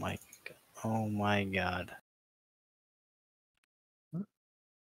 Oh my god. Oh my god.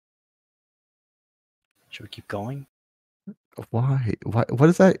 Should we keep going? Why? Why? What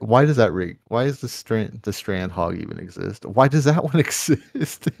is that? Why does that rig? Why is the strand hog even exist? Why does that one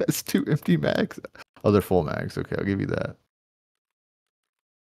exist? It has 2 empty mags. Oh, they're full mags. Okay, I'll give you that.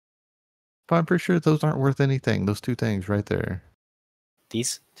 But I'm pretty sure those aren't worth anything. Those 2 things right there.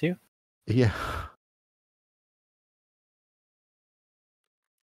 These two? Yeah.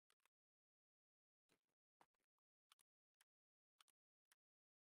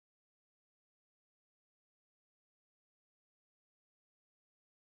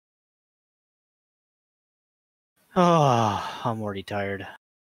 Oh, I'm already tired.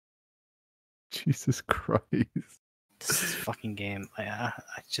 Jesus Christ. This fucking game. I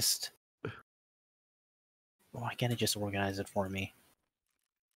just. Why can't it just organize it for me?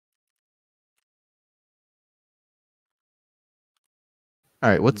 All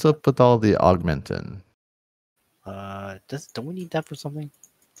right, what's up with all the augmentin? Don't we need that for something?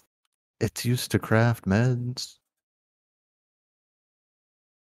 It's used to craft meds.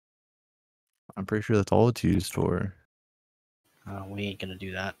 I'm pretty sure that's all it's used for. We ain't gonna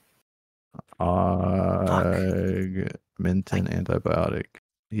do that. Augmentin antibiotic.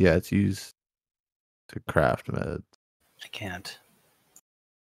 Yeah, it's used to craft meds. I can't.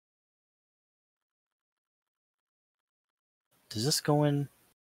 Does this go in?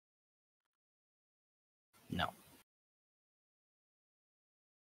 No.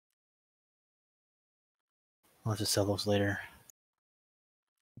 I'll have to sell those later.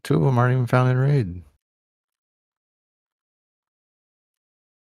 2 of them aren't even found in raid.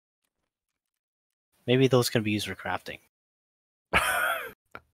 Maybe those can be used for crafting.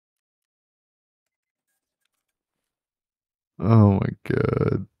 Oh my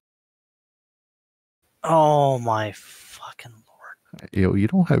god. Oh my fucking lord. Yo, you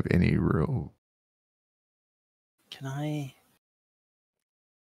don't have any room. Can I?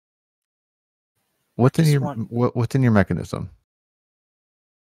 What's in just your want- what's in your mechanism?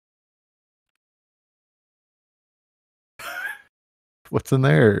 What's in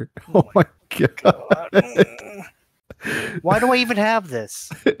there? Oh my god. Why do I even have this?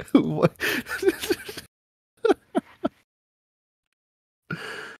 What?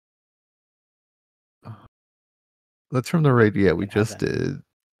 That's from the raid. Yeah, we Can have just that. did.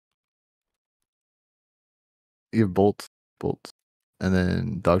 You have bolts, and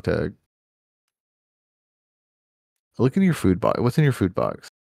then dog tag. Look in your food box. What's in your food box?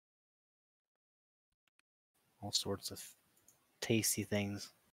 All sorts of tasty things.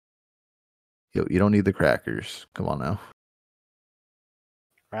 Yo, you don't need the crackers. Come on now.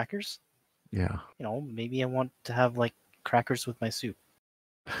 Crackers? Yeah. You know, maybe I want to have like crackers with my soup.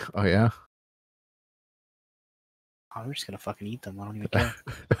 Oh yeah. I'm just gonna fucking eat them. I don't even care.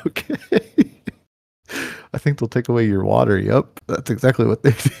 Okay. I think they'll take away your water. Yep, that's exactly what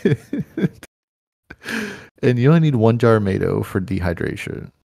they did. And you only need 1 jar of Mado for dehydration.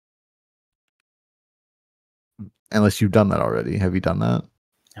 Unless you've done that already. Have you done that?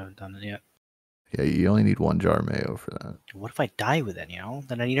 Haven't done it yet. Yeah, you only need 1 jar of Mayo for that. What if I die with it? You know,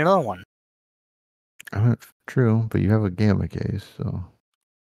 then I need another one. I mean, true, but you have a gamma case, so.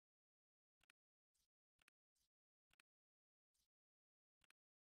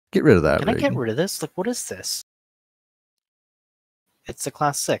 Get rid of that. Can I get rid of this? Like, what is this? It's a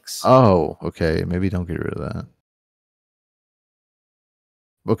class 6. Oh, okay. Maybe don't get rid of that.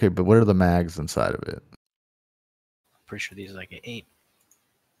 Okay, but what are the mags inside of it? I'm pretty sure these are like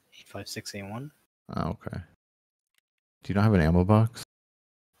 856 A1. Oh, okay. Do you not have an ammo box?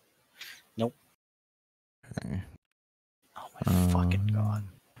 Nope. Okay. Oh my fucking god.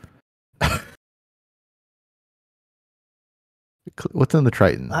 What's in the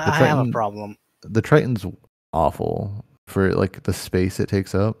Triton? The I Triton, have a problem. The Triton's awful for like the space it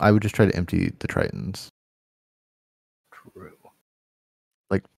takes up. I would just try to empty the Tritons. True.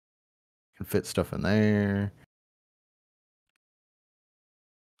 Like, you can fit stuff in there.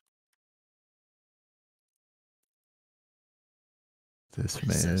 This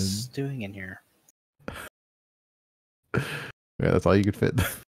What is man. this doing in here? Yeah, that's all you could fit.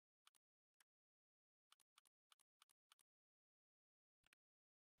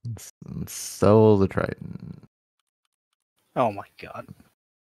 Sell the Triton. Oh my god.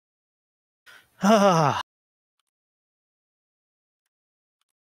 Ah.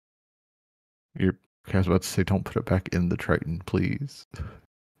 I was about to say, don't put it back in the Triton, please.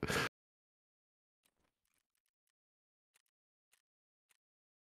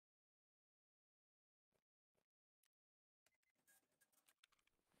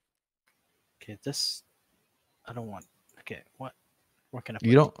 Okay, this. I don't want. Okay, what? Where can I put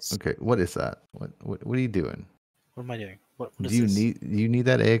You don't. these? Okay, what is that? What are you doing? What am I doing? What is Do you this? need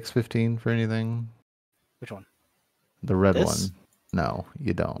that AX-15 for anything? Which one? The red This? one. No,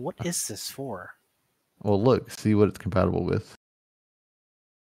 you don't. What is this for? Well, look, see what it's compatible with.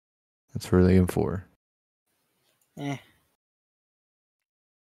 That's for the M4. Eh.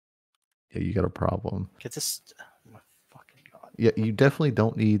 Yeah, you got a problem. Get this. Oh my fucking god. Yeah, you definitely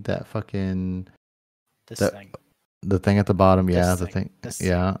don't need that fucking This that- thing. the thing at the bottom. Yeah, This the thing. thing. This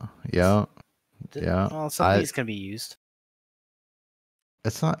Yeah, yeah. Yeah, Well, some of these can be used.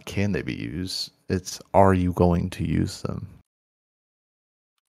 It's not can they be used. It's are you going to use them?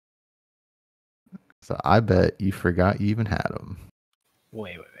 So I bet you forgot you even had them.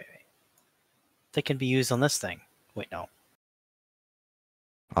 Wait. They can be used on this thing. Wait, no.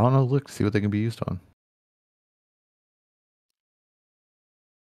 I don't know. Look, see what they can be used on.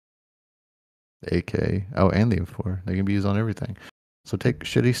 The AK. Oh, and the M4. They can be used on everything. So take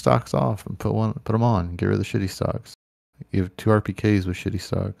shitty stocks off and put them on. Get rid of the shitty stocks. You have 2 RPKs with shitty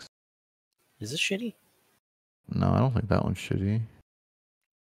stocks. Is this shitty? No, I don't think that one's shitty.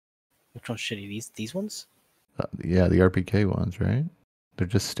 Which one's shitty? These ones? Yeah, the RPK ones, right? They're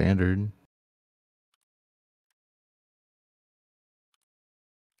just standard.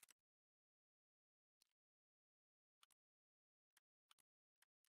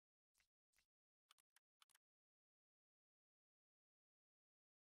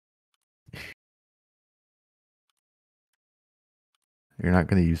 You're not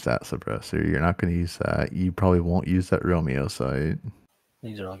going to use that suppressor. You're not going to use that. You probably won't use that Romeo sight.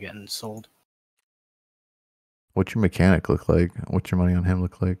 These are all getting sold. What's your mechanic look like? What's your money on him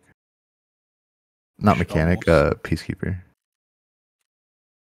look like? Not mechanic, Almost. peacekeeper.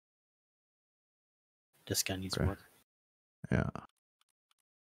 This guy needs Okay. work. Yeah.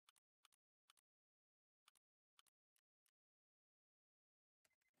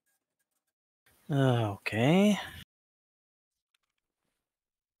 Okay.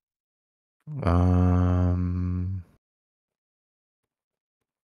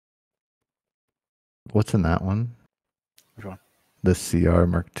 What's in that one? Which one? The CR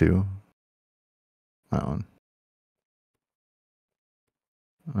Mark II. That one.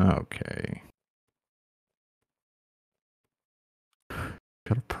 Okay.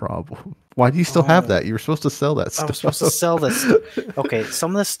 Got a problem. Why do you still have that? You were supposed to sell that stuff. I was supposed to sell this. Okay,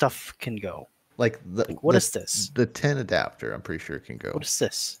 some of this stuff can go. Like what is this? The 10 adapter, I'm pretty sure can go. What is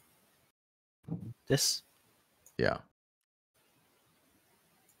this? This? Yeah.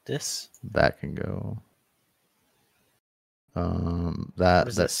 This? That can go. What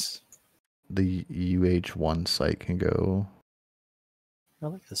is this? The UH1 site can go. I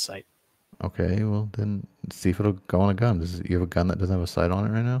like this site. Okay, well then see if it'll go on a gun. You have a gun that doesn't have a sight on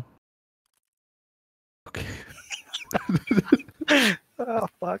it right now? Okay. Oh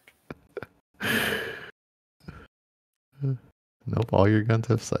fuck. Nope, all your guns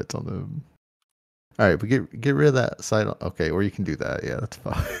have sights on them. Alright, but get rid of that sight on, okay, or you can do that, yeah, that's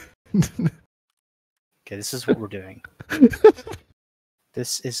fine. Okay, this is what we're doing.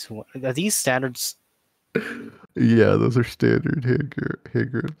 This is what are these standards? Yeah, those are standard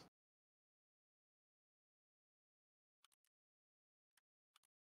hand grips.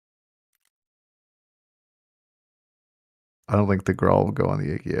 I don't think the Grawl will go on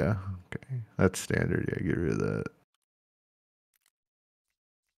the yeah. Okay. That's standard, yeah, get rid of that.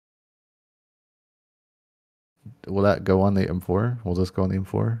 Will that go on the M4? Will this go on the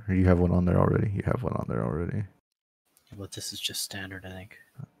M4? Or you have one on there already? You have one on there already. But this is just standard, I think.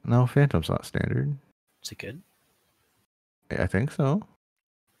 No, Phantom's not standard. Is it good? I think so.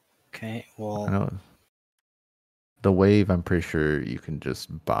 Okay, I well know. The Wave, I'm pretty sure you can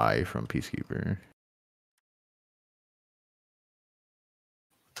just buy from Peacekeeper.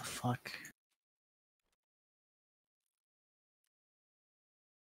 what the fuck?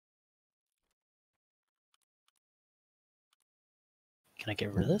 Can I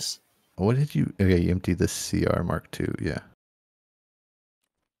get rid of this? What did you... Okay, you emptied the CR Mark II, yeah.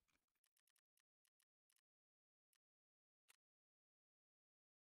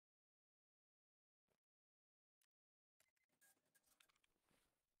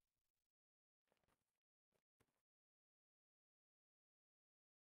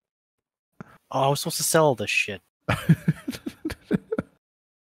 Oh, I was supposed to sell this shit.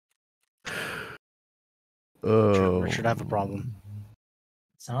 Oh. Should have a problem.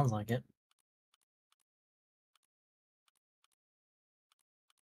 Sounds like it.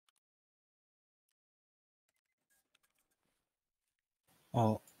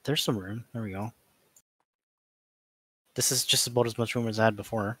 Oh, there's some room. There we go. This is just about as much room as I had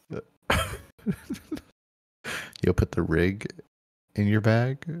before. You'll put the rig in your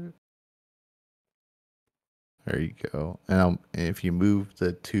bag. There you go. And if you move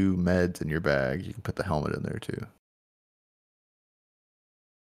the 2 meds in your bag, you can put the helmet in there too.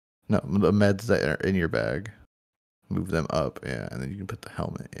 No, the meds that are in your bag. Move them up, yeah, and then you can put the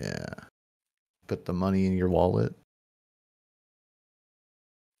helmet, yeah. Put the money in your wallet.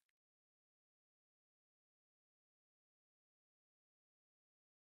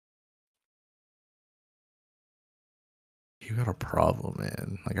 You got a problem,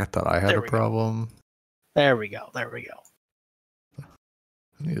 man. Like, I thought I had a problem. There we go. There we go. I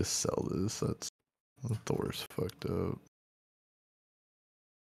need to sell this. That's the worst fucked up.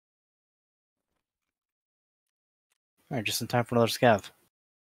 Alright, just in time for another scav.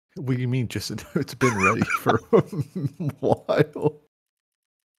 What do you mean? Just it's been ready for a while.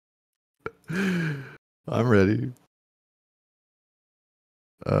 I'm ready.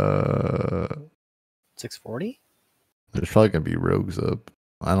 640? There's probably gonna be rogues up.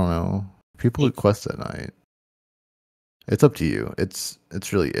 I don't know. People who quest at night. It's up to you. It's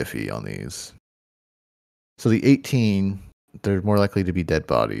really iffy on these. So the 18, they're more likely to be dead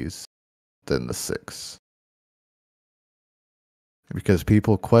bodies than the 6. Because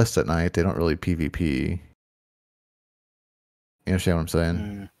people quest at night, they don't really PvP. You understand what I'm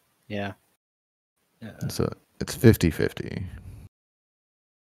saying? Yeah. So it's 50-50.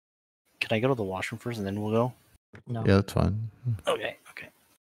 Can I go to the washroom first and then we'll go? No. Yeah, that's fine. Okay.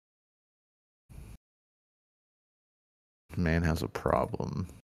 Man has a problem.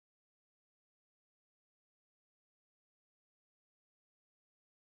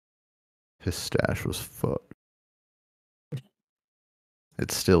 His stash was fucked.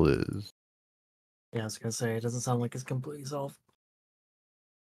 It still is. Yeah, I was gonna say it doesn't sound like it's completely solved.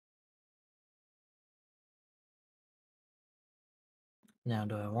 Now,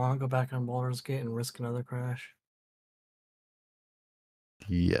 do I want to go back on Baldur's Gate and risk another crash?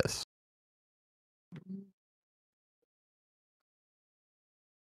 Yes.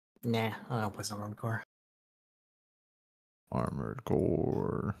 Nah, I don't play some hardcore. Armored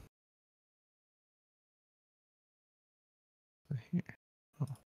Core. Here. Oh.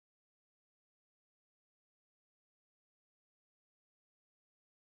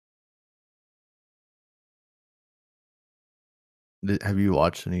 Have you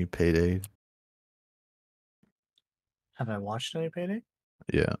watched any Payday? Have I watched any Payday?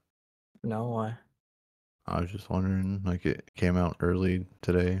 Yeah. No, why? I was just wondering, like it came out early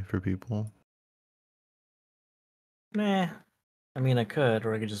today for people. Nah. I mean, I could,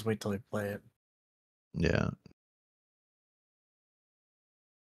 or I could just wait till I play it. Yeah.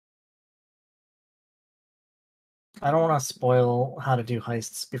 I don't want to spoil how to do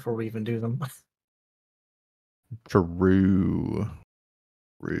heists before we even do them. True.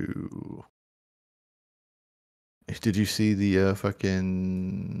 Did you see the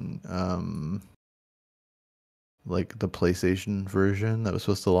fucking like the PlayStation version that was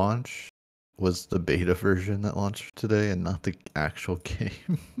supposed to launch was the beta version that launched today and not the actual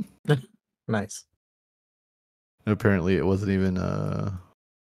game? Nice. And apparently it wasn't even I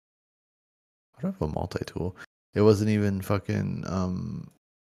don't have a multi-tool. It wasn't even fucking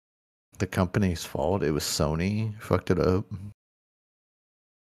the company's fault. It was Sony fucked it up.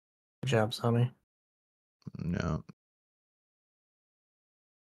 Good job, Sony. No.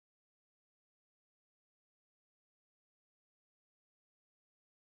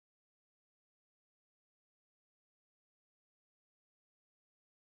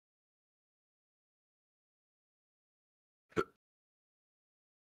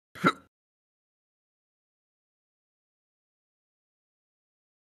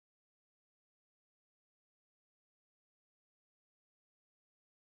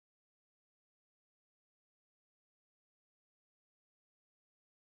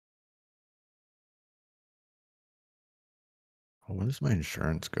 When does my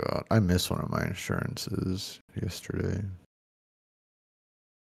insurance go out? I missed one of my insurances yesterday.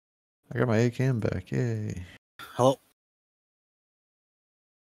 I got my ACAM back. Yay. Hello?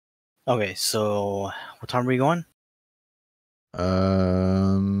 Okay, so what time are we going?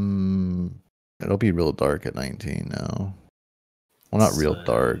 It'll be real dark at 19 now. Well, not real So-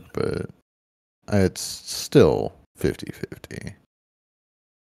 dark, but it's still 50-50.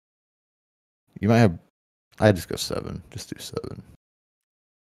 You might have. I just go 7. Just do 7.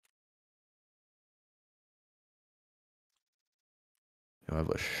 You have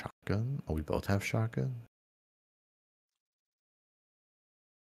a shotgun? Oh, we both have shotgun?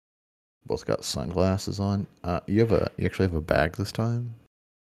 Both got sunglasses on. You actually have a bag this time?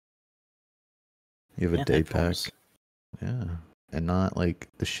 You have a Yeah, day pack? headphones. Yeah. And not like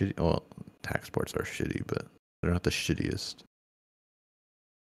the shitty. Well, tax sports are shitty, but they're not the shittiest.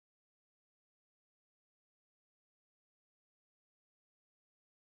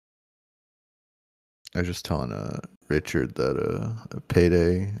 I was just telling Richard that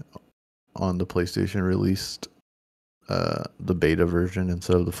Payday on the PlayStation released the beta version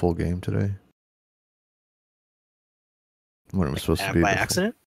instead of the full game today. When it was supposed to be by the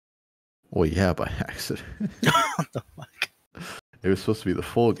accident? Well, yeah, by accident. What the fuck? It was supposed to be the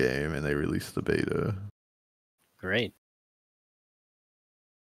full game, and they released the beta. Great.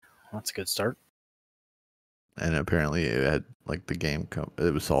 Well, that's a good start. And apparently, it had like the game.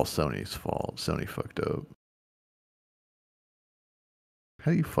 It was all Sony's fault. Sony fucked up.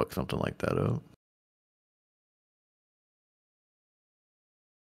 How do you fuck something like that up?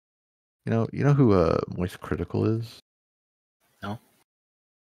 You know who Moist Critical is? No.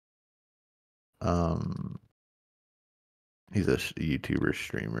 He's a YouTuber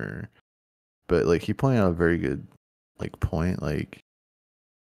streamer, but like he pointed out a very good like point. Like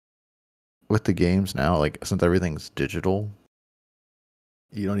with the games now, like since everything's digital,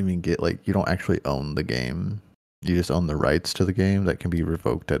 you don't even get like you don't actually own the game. You just own the rights to the game that can be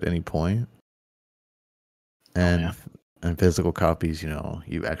revoked at any point. And yeah. and physical copies,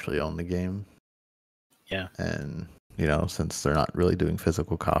 you actually own the game. Yeah. And since they're not really doing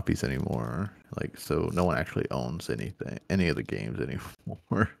physical copies anymore, like so no one actually owns any of the games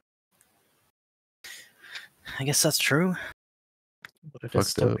anymore. I guess that's true. What a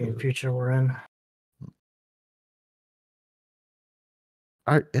Fucked up. dystopian future we're in.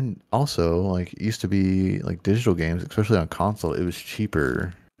 And also like it used to be like digital games, especially on console, it was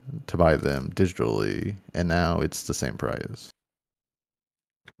cheaper to buy them digitally, and now it's the same price.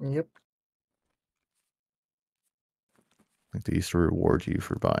 Yep. Like they used to reward you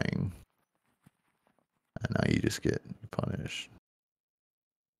for buying, and now you just get punished.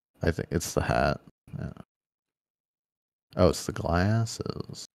 I think it's the hat. Yeah. Oh, it's the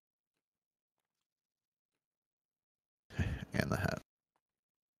glasses and the hat.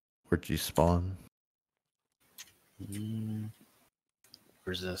 Where'd you spawn?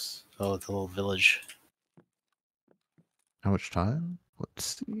 Where's this? Oh, the little village. How much time?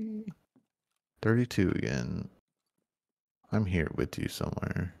 Let's see. 32 again. I'm here with you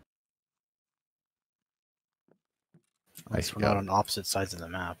somewhere. At least we're not on opposite sides of the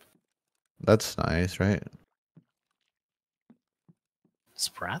map. That's nice, right?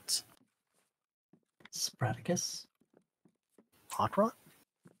 Sprats? Spraticus? Hot Rod?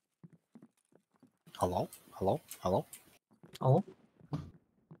 Hello? Hello? Hello? Oh,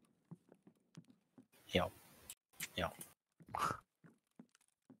 Yo. Yo.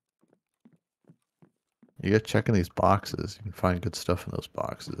 You gotta check in these boxes. You can find good stuff in those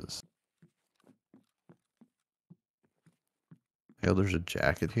boxes. Yo, there's a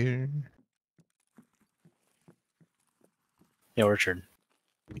jacket here. Yo, Richard.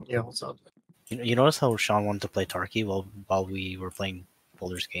 yeah, what's up? You notice how Sean wanted to play Tarky while we were playing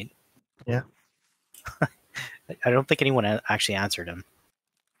Boulder's Gate? Yeah. I don't think anyone actually answered him.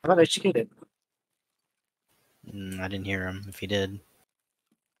 I thought I cheated. I didn't hear him. If he did,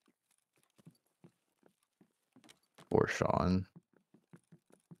 Or Sean.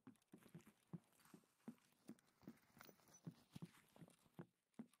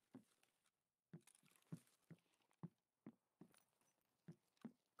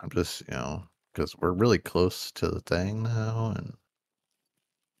 I'm just, because we're really close to the thing now, and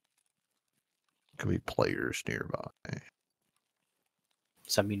could be players nearby.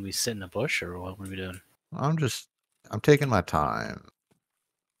 does that mean we sit in a bush or what were we doing? I'm taking my time.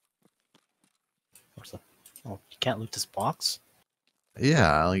 What's the? Oh, you can't loot this box.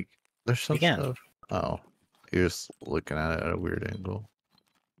 Yeah, like there's some You can. stuff. Oh, you're just looking at it at a weird angle.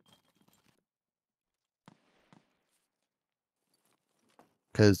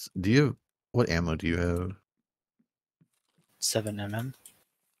 Because what ammo do you have? 7mm.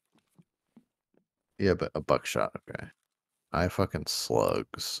 Yeah, but a buckshot. Okay. I have fucking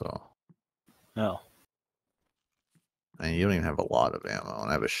slugs, so. Oh, And you don't even have a lot of ammo, and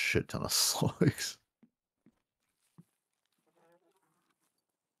I have a shit ton of slugs.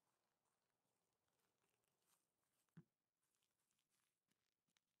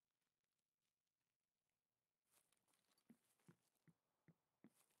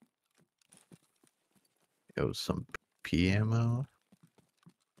 Yo, some P ammo.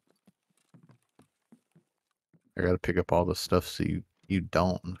 I gotta pick up all the stuff so you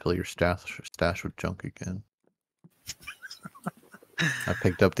don't fill your stash with junk again. I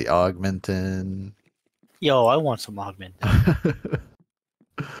picked up the augmentin. yo, I want some augment.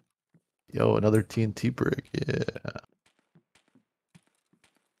 Yo, another TNT brick. Yeah.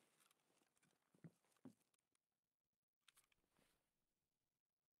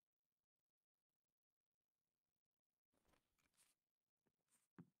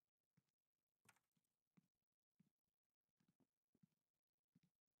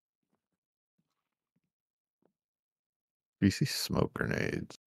 Do you see smoke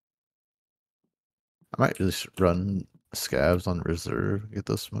grenades? I might just run scavs on reserve, get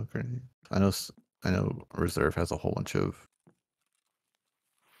those smoke grenades. I know reserve has a whole bunch of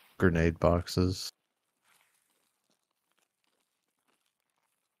grenade boxes.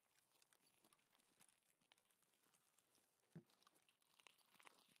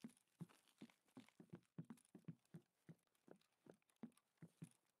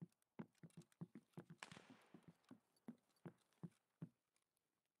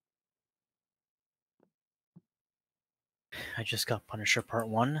 I just got Punisher Part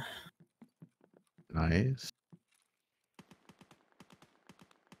 1. Nice.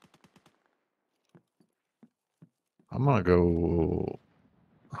 I'm gonna go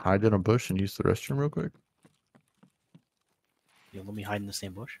hide in a bush and use the restroom real quick. You'll let me hide in the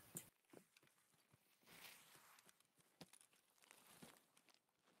same bush?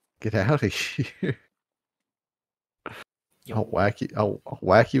 Get out of here. Yo, I'll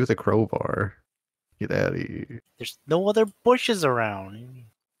whack you with a crowbar. Get out of here. there's no other bushes around.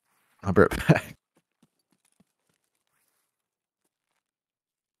 I'll be right back.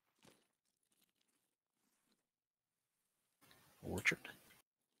 Orchard.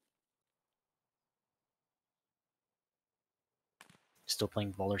 Still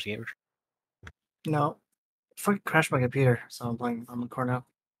playing Baldur's Gate? No. Fucking crashed my computer, so I'm playing on the core now.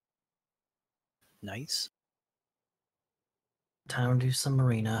 Nice. Time to do some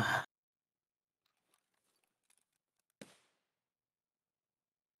arena.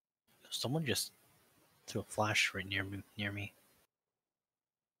 Someone just threw a flash right near me.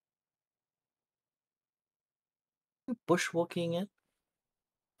 Bushwalking it.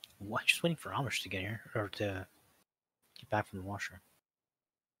 What? Just waiting for Amish to get here or to get back from the washer.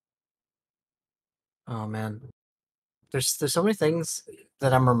 Oh man. There's so many things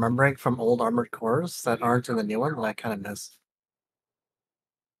that I'm remembering from old Armored Cores that aren't in the new one that I kind of miss.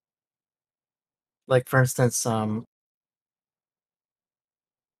 Like for instance, hold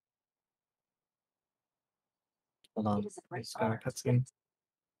on, I just got a cutscene.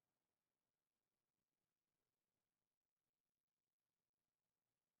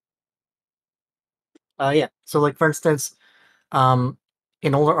 Yeah. So like for instance, in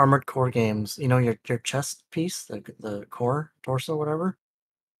older Armored Core games, you know your chest piece, the core, torso, whatever.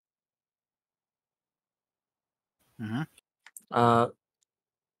 Mm-hmm.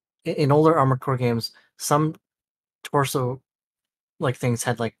 In older Armored Core games, some torso like things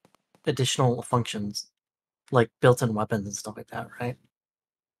had like additional functions, like built-in weapons and stuff like that, right?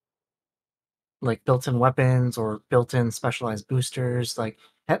 Like built-in weapons or built-in specialized boosters, like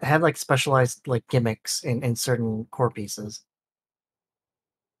had like specialized like gimmicks in certain core pieces.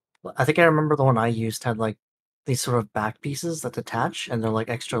 I think I remember the one I used had like these sort of back pieces that detach, and they're like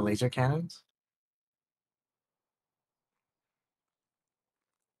extra laser cannons.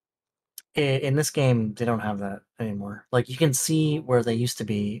 In this game, they don't have that anymore. Like you can see where they used to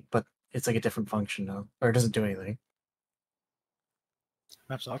be, but it's like a different function now, or it doesn't do anything.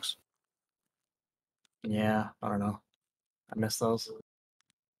 That sucks. Yeah, I don't know. I miss those.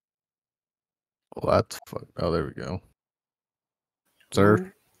 Well, that's oh, there we go. Sir,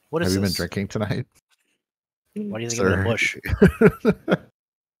 Ooh, what have is you been this? drinking tonight? Why do you think I'm in a Sir. bush?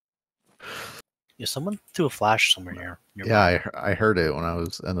 Yeah, someone threw a flash somewhere nearby. Yeah, I heard it when I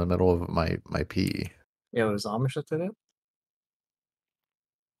was in the middle of my pee. Yeah, it was Amish that did it.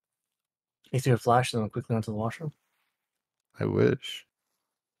 He threw a flash and then quickly went to the washroom. I wish.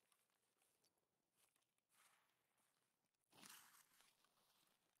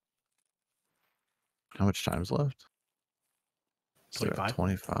 How much time's left? Still got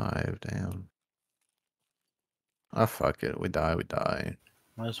 25, damn. Oh, fuck it. We die, we die.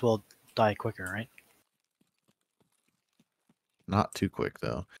 Might as well die quicker, right? Not too quick,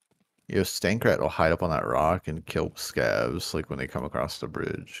 though. Stankrat will hide up on that rock and kill scavs, like, when they come across the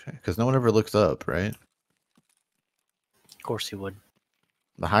bridge. Because no one ever looks up, right? Of course he would.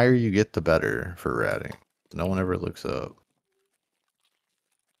 The higher you get, the better for ratting. No one ever looks up.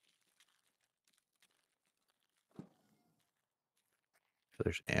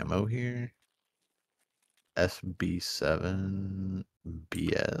 There's ammo here. SB7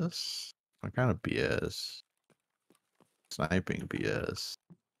 BS? What kind of BS? Sniping BS.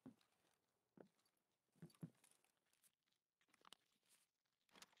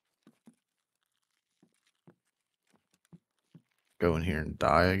 Go in here and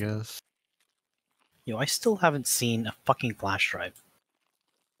die, I guess. Yo, I still haven't seen a fucking flash drive.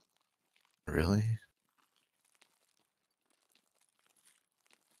 Really?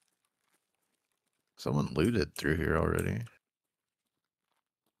 Someone looted through here already.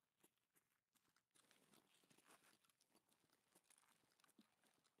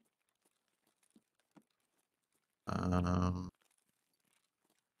 I'm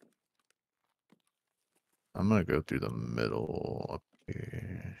gonna go through the middle up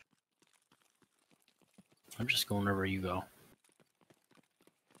here. I'm just going wherever you go.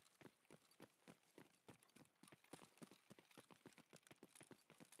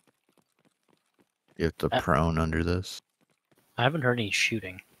 You have to prone under this. I haven't heard any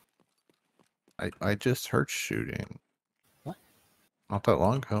shooting. I just heard shooting. What? Not that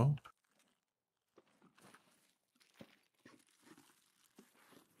long ago.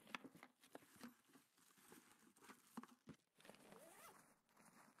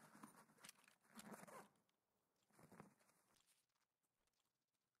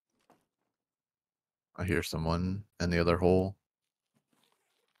 I hear someone in the other hole.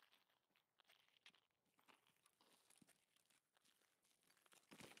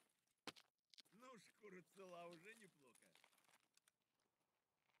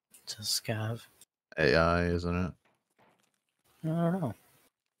 It's a scav. AI, isn't it? I don't know.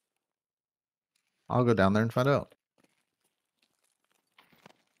 I'll go down there and find out.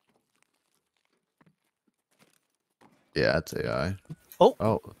 Yeah, it's AI. Oh,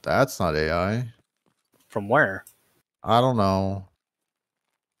 Oh, that's not AI. from where? I don't know.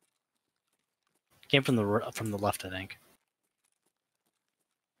 Came from the left, I think.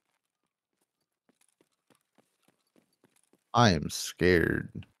 I am scared.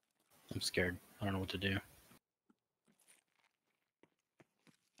 I'm scared. I don't know what to do.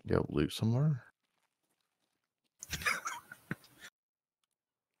 Go loot somewhere.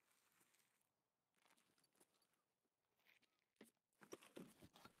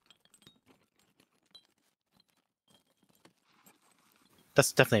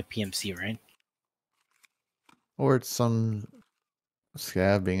 That's definitely a PMC, right? Or it's some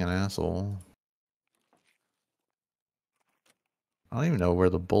scav being an asshole. I don't even know where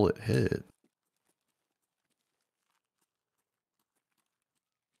the bullet hit.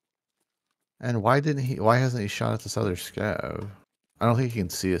 And why hasn't he shot at this other scav? I don't think he can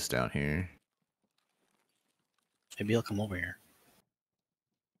see us down here. Maybe he'll come over here.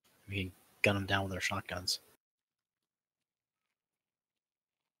 We can gun him down with our shotguns.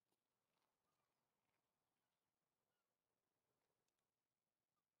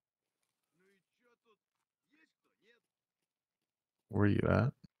 Where are you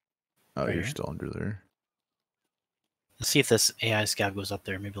at? Oh, Right you're here. still under there. Let's see if this AI scav goes up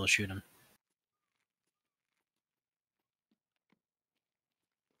there. Maybe we'll shoot him.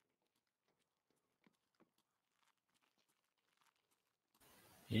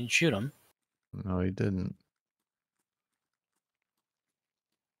 You didn't shoot him. No, he didn't.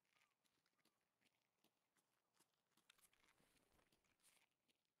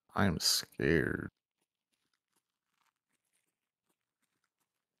 I'm scared.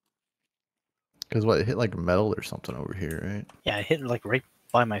 Because what, it hit like metal or something over here, right? Yeah, I hit it like right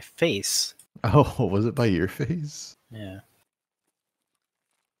by my face. Oh, was it by your face? Yeah.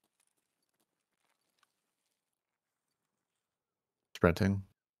 Sprinting.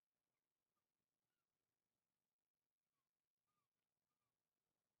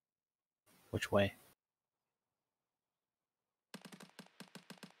 Which way?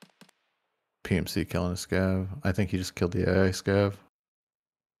 PMC killing a scav. I think he just killed the AI scav.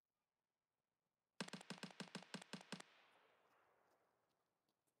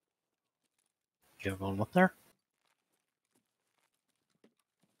 You going up there?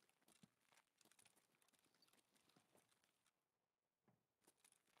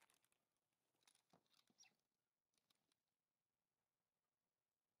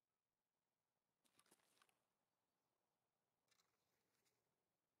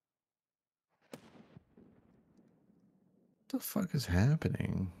 What the fuck is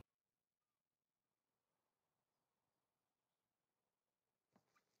happening?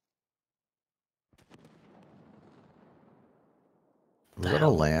 Was that a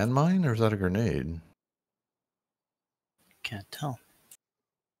hell? landmine or was that a grenade? Can't tell.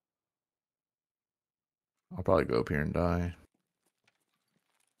 I'll probably go up here and die.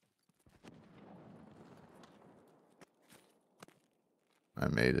 I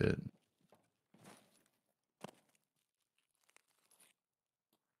made it.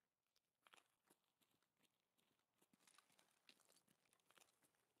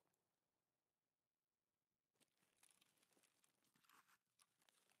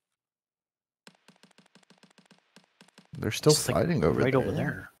 They're still It's like fighting over right there. over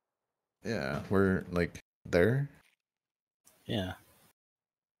there. Yeah, we're like there. Yeah.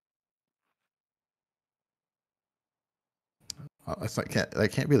 That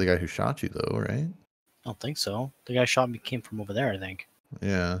can't be the guy who shot you though, right? I don't think so. The guy shot me came from over there, I think.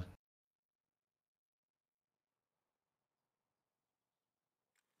 Yeah.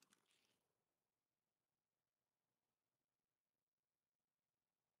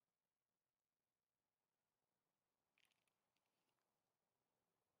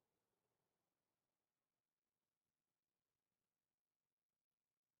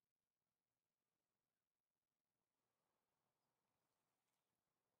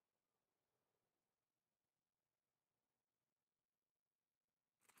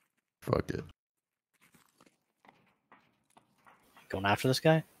 Fuck it. Going after this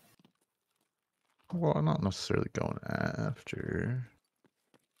guy? Well, I'm not necessarily going after.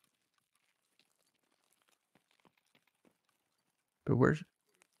 But where's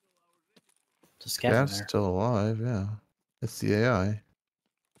Just scav in Scav's there. still alive, yeah. It's the AI.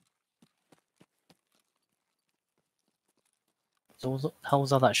 So what the hell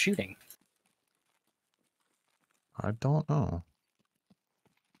was all that shooting? I don't know.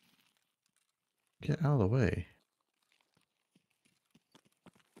 Get out of the way.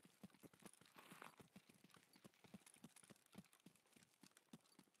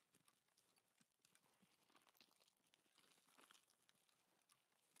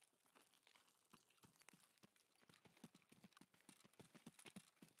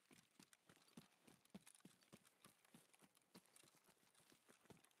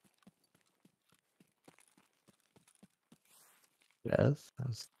 Yes.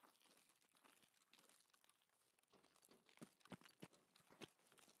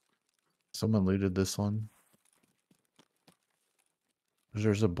 Someone looted this one.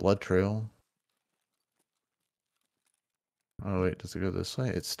 There's a blood trail. Oh wait, does it go this way?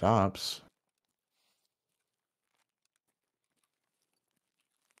 It stops.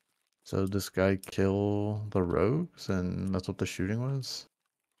 So this guy kill the rogues, and that's what the shooting was?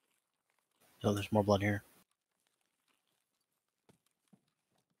 Oh, there's more blood here.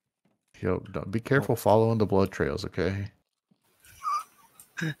 Yo, be careful following the blood trails, okay?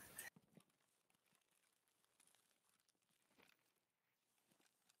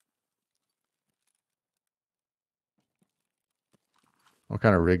 What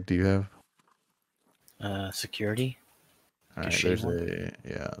kind of rig do you have? Security. All Like a right, shady there's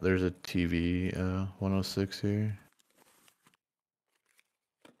one. there's a TV 106 here.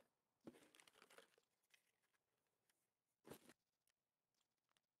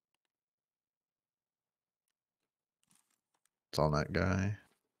 It's on that guy.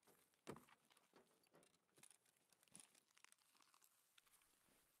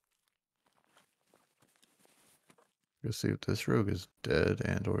 Let's see if this rogue is dead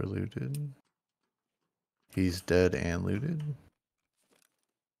and or looted. He's dead and looted.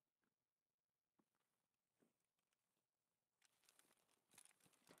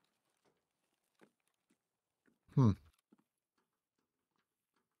 Hmm.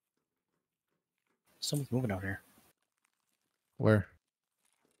 Someone's moving out here. Where?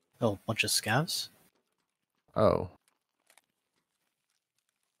 Oh, bunch of scavs. Oh.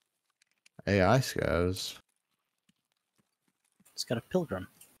 AI scouts. It's got a pilgrim.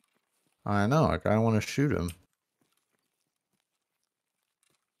 I know, I kinda wanna shoot him.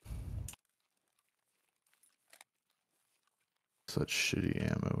 Such shitty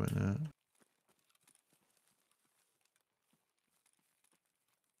ammo in it.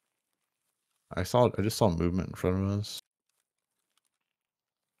 I just saw movement in front of us.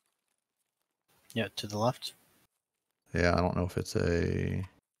 Yeah, to the left. Yeah, I don't know if it's a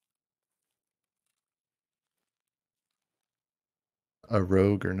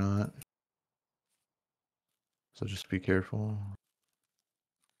rogue or not. So just be careful.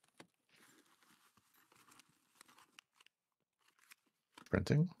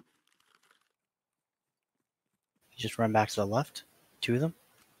 Sprinting? You just run back to the left. Two of them.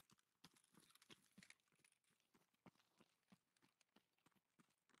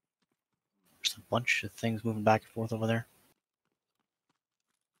 There's a bunch of things moving back and forth over there.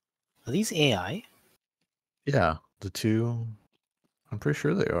 Are these AI? Yeah, the two. I'm pretty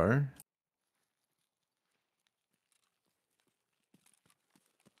sure they are.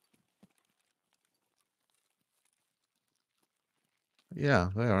 Yeah,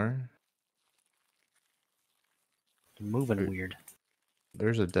 they are. They're moving Wait, weird.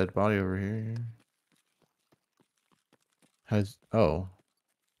 there's a dead body over here. Oh.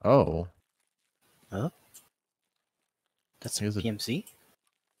 Oh. Huh? That's a Here's a PMC?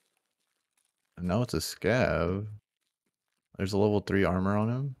 No, it's a scav. There's a level 3 armor on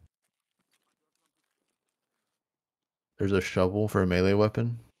him. There's a shovel for a melee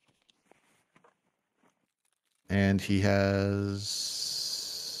weapon. And he has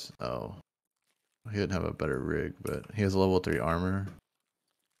he didn't have a better rig, but he has a level 3 armor.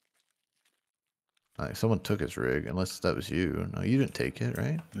 Like someone took his rig, unless that was you. No, you didn't take it,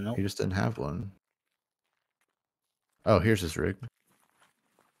 right? Nope. You just didn't have one. Oh, here's his rig.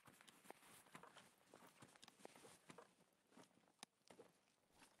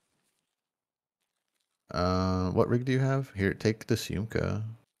 What rig do you have? Here, take the Sumka.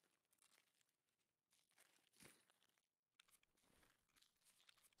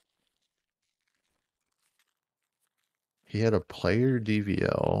 He had a player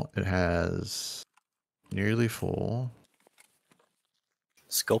DVL. It has nearly full.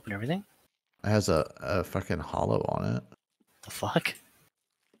 Scope and everything? It has a fucking hollow on it. The fuck?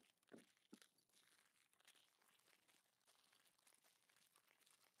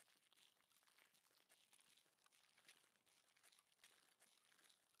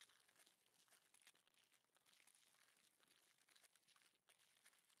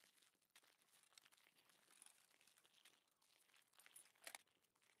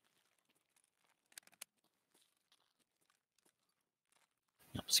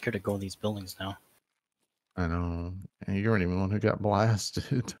 scared to go in these buildings now. I know. And you weren't even the one who got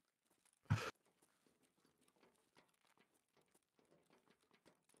blasted.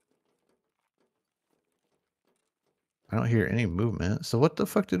 I don't hear any movement. So what the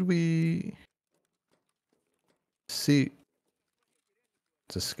fuck did we see?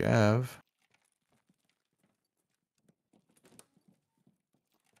 It's a scav.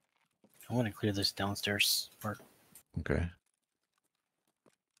 I want to clear this downstairs part. Okay.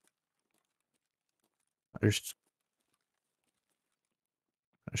 There's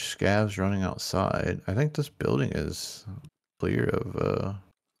scavs running outside. I think this building is clear of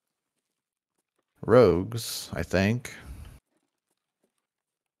rogues, I think.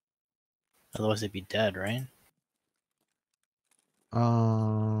 Otherwise, they'd be dead, right?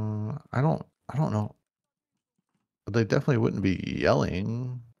 I don't know. They definitely wouldn't be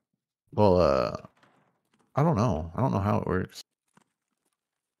yelling. Well, I don't know. I don't know how it works.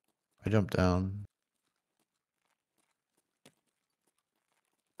 I jumped down.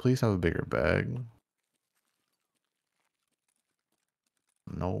 Please have a bigger bag.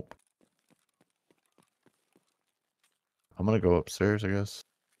 Nope. I'm gonna go upstairs, I guess.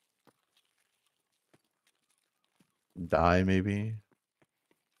 Die, maybe.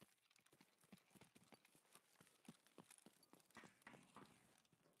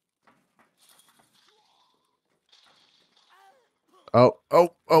 Oh,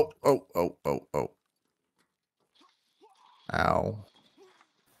 oh, oh, oh, oh, oh, oh. Ow.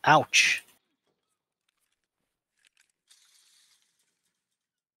 Ouch!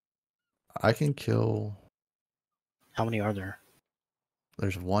 I can kill. How many are there?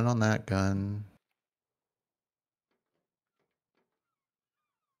 There's one on that gun.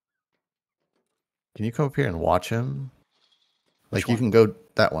 Can you come up here and watch him? Which Like, you one? can go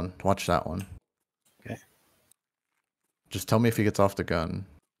that one. Watch that one. Okay. Just tell me if he gets off the gun.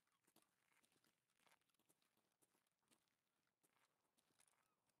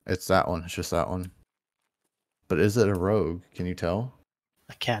 It's that one. It's just that one. But is it a rogue? Can you tell?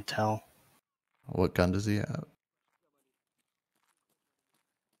 I can't tell. What gun does he have?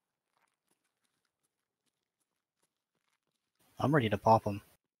 I'm ready to pop him.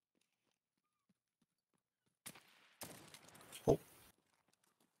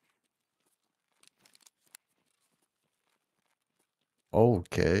 Oh,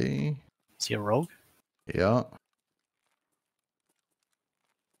 Okay. is he a rogue? Yeah.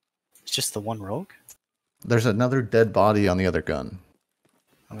 It's just the one rogue? There's another dead body on the other gun.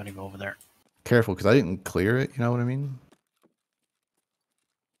 I'm gonna go over there. Careful, because I didn't clear it. You know what I mean?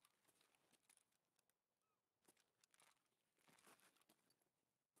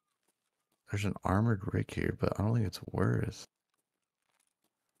 There's an armored rig here, but I don't think it's worth.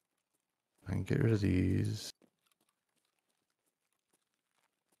 I can get rid of these.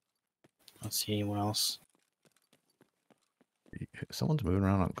 I don't see anyone else. Someone's moving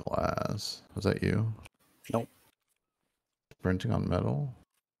around on glass. Was that you? Nope. Sprinting on metal?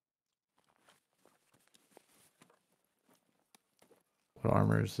 What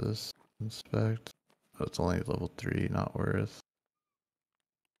armor is this? Inspect. Oh, it's only level 3, not worth.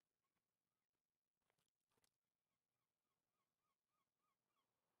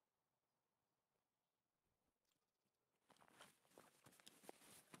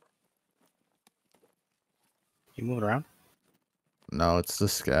 You moving around? No, it's the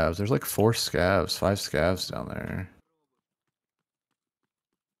scavs. There's like 4 scavs, 5 scavs down there.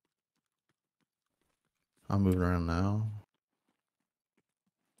 I'm moving around now.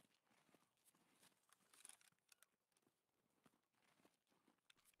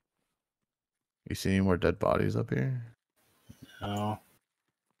 You see any more dead bodies up here? No.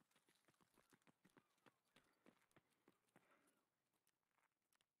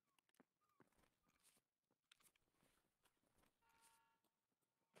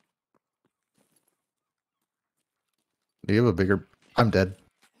 Do you have a bigger... I'm dead.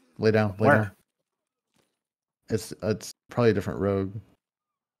 Lay down, lay Where? down. It's probably a different rogue.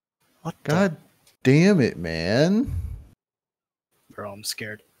 What God damn it, man. the? Bro, I'm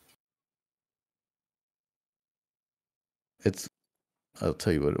scared. It's... I'll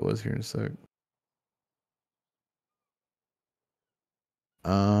tell you what it was here in a sec.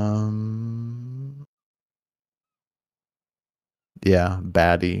 Yeah,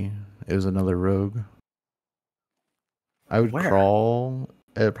 baddie. It was another rogue. I would Where? crawl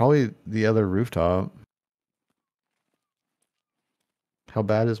at probably the other rooftop. How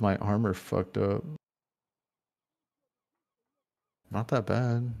bad is my armor fucked up? Not that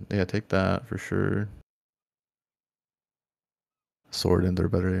bad. Yeah, take that for sure. Sword in there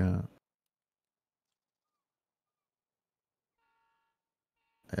better, yeah.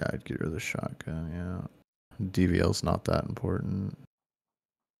 Yeah, I'd get rid of the shotgun, yeah. DVL's not that important.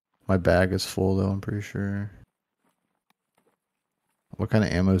 My bag is full though, I'm pretty sure. What kind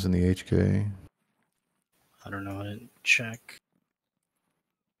of ammo's in the HK? I don't know. I didn't check.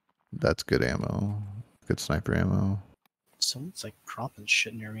 That's good ammo. Good sniper ammo. Someone's like dropping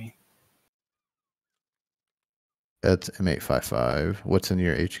shit near me. That's M855. What's in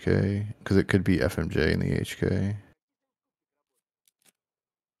your HK? Because it could be FMJ in the HK.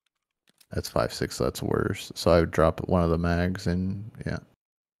 That's 5.6, so that's worse. So I would drop one of the mags and yeah.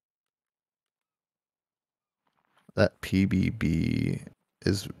 That PBB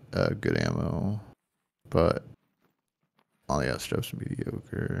is good ammo, but all the other stuff's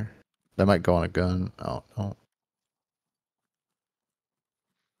mediocre. That might go on a gun. I don't know.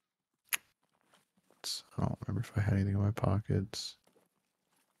 I don't remember if I had anything in my pockets.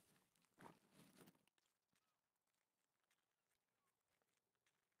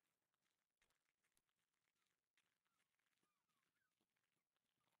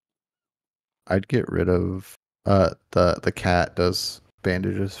 I'd get rid of the cat does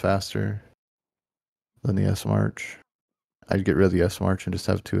bandages faster than the S March. I'd get rid of the S March and just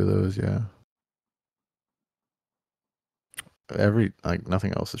have 2 of those, yeah.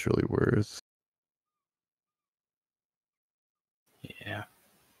 Nothing else is really worth. Yeah.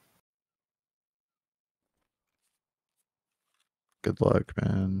 Good luck,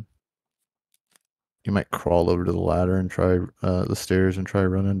 man. You might crawl over to the ladder and try the stairs and try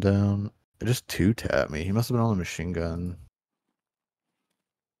running down. It just 2-tapped me. He must have been on the machine gun.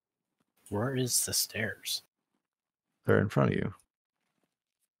 Where is the stairs? They're in front of you.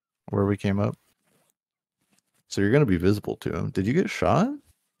 Where we came up. So you're gonna be visible to him. Did you get shot?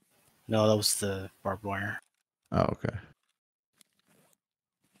 No, that was the barbed wire. Oh, okay.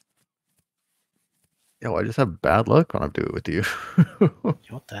 Yo, I just have bad luck when I do it with you.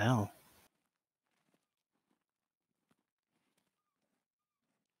 What the hell?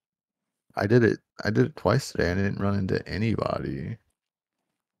 I did it twice today and I didn't run into anybody.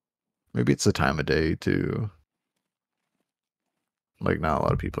 Maybe it's the time of day too. Like not a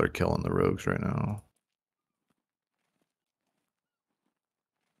lot of people are killing the rogues right now.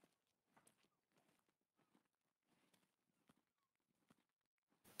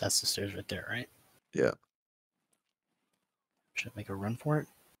 That's the stairs right there, right? Yeah. Should I make a run for it?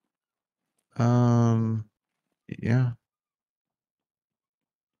 Yeah.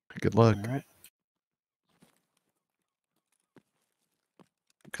 Good luck. All right.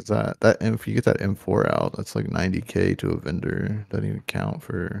 Because that if you get that M4 out, that's like 90k to a vendor. Doesn't even count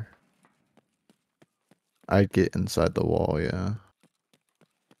for. I'd get inside the wall, yeah.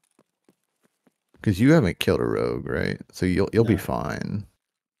 Because you haven't killed a rogue, right? So you'll be No. fine.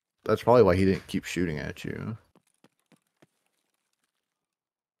 That's probably why he didn't keep shooting at you.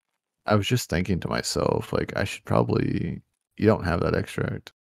 I was just thinking to myself, like I should probably. You don't have that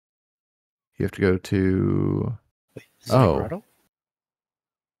extract. You have to go to. Wait, is it a Oh. grotto?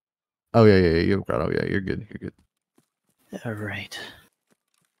 Oh yeah, you have grotto. Yeah, you're good. You're good. All right.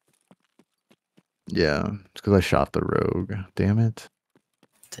 Yeah, it's because I shot the rogue. Damn it.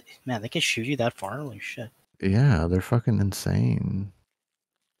 Man, they can shoot you that far? Holy shit. Yeah, they're fucking insane.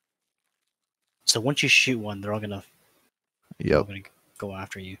 So once you shoot one, they're all gonna Yep. go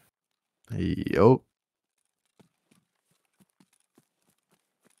after you. Yep.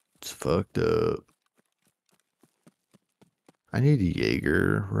 It's fucked up. I need a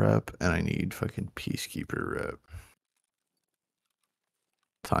Jaeger rep and I need fucking Peacekeeper rep.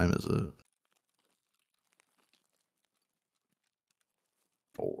 Time is it?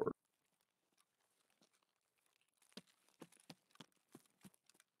 4.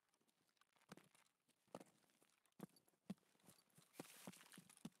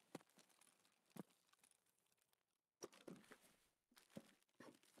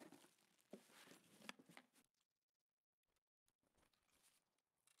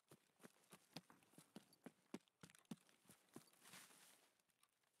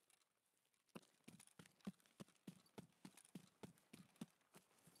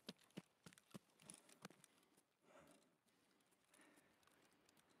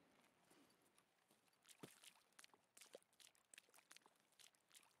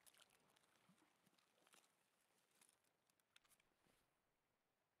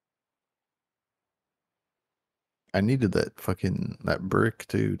 I needed that brick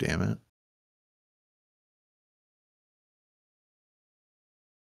too, damn it.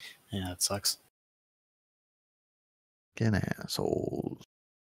 Yeah, that sucks. Fucking assholes.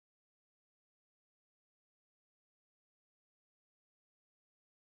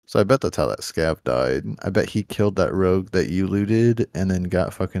 So I bet that's how that scav died. I bet he killed that rogue that you looted and then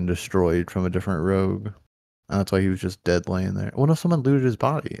got fucking destroyed from a different rogue. And that's why he was just dead laying there. What if someone looted his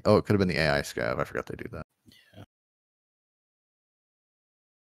body? Oh, it could have been the AI scav. I forgot they do that. Yeah.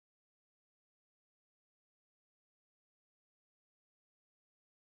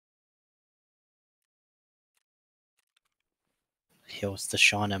 Yo, it's the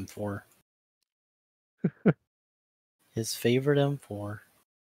Sean M4. His favorite M4.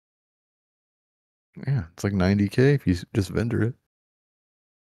 Yeah, it's like 90K if you just vendor it.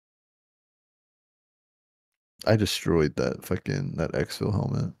 I destroyed that fucking that exfil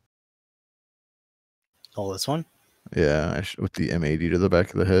helmet. Oh, this one? Yeah, with the M80 to the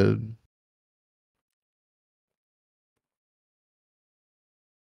back of the head.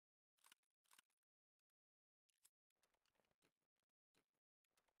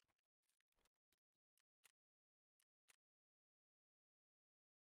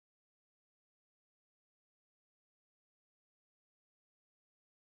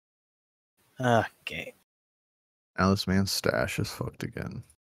 Okay. Now this man's stash is fucked again.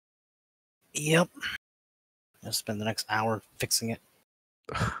 Yep. I'll spend the next hour fixing it.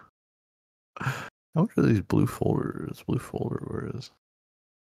 How much are these blue folders? Blue folder, where is?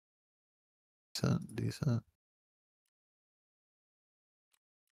 Decent, decent.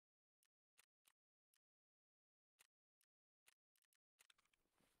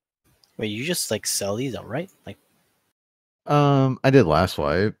 Wait, you just like sell these outright? Like, I did last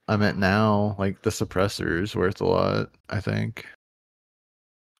wipe. I meant now, like the suppressor's worth a lot, I think.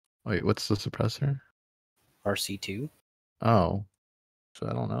 Wait, what's the suppressor? RC2? Oh, so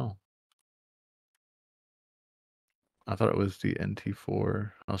I don't know. I thought it was the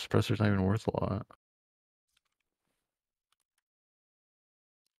NT4. Oh, suppressor's not even worth a lot.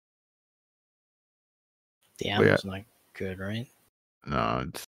 The But yeah, ammo's not good, right? no,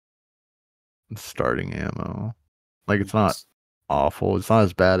 it's starting ammo. Like it's not awful. It's not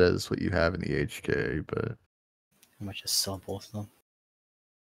as bad as what you have in the HK, but I might just sell both of them.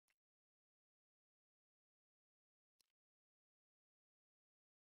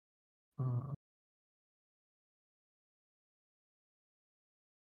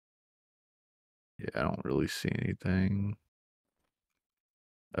 yeah, I don't really see anything.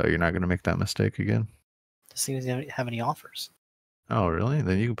 Oh, you're not gonna make that mistake again? This thing doesn't have any offers. Oh, really?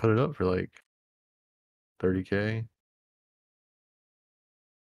 Then you can put it up for like 30K.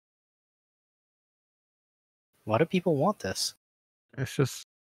 Why do people want this? It's just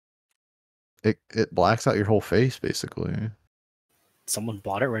it blacks out your whole face basically. Someone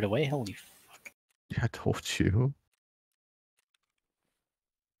bought it right away? Holy fuck. Yeah, I told you.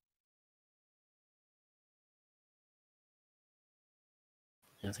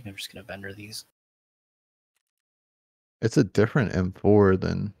 I think I'm just gonna vendor these. It's a different M4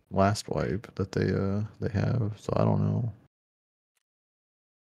 than last wipe that they have, so I don't know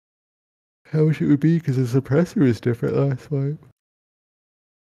how much it would be because the suppressor is different last wipe.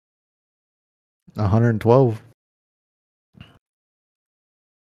 112.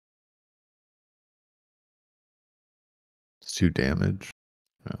 It's 2 damage.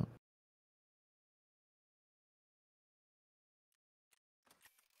 Yeah.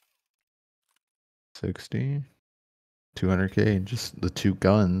 60. 200K and just the 2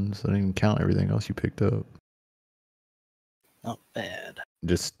 guns. I don't even count everything else you picked up. Not bad.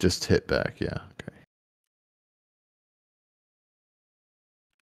 Just hit back, yeah. Okay.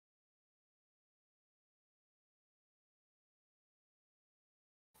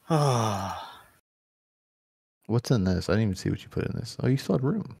 Ah. What's in this? I didn't even see what you put in this. Oh, you still had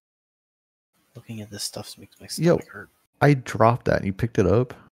room. Looking at this stuff makes my Yo. stomach hurt. I dropped that and you picked it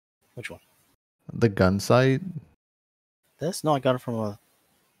up. Which one? The gun sight. This? No, I got it from a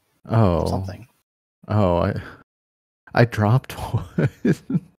Oh. something. Oh, I dropped one. How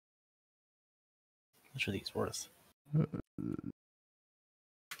much are these worth? Oh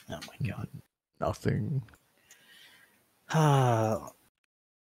my god. Nothing. I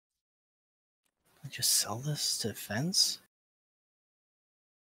just sell this to fence?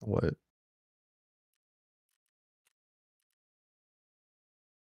 What?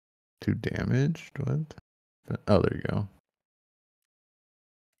 Too damaged? What? Oh, there you go.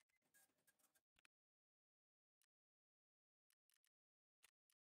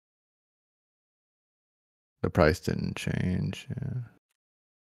 The price didn't change. Yeah.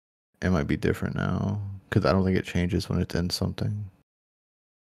 It might be different now because I don't think it changes when it's in something.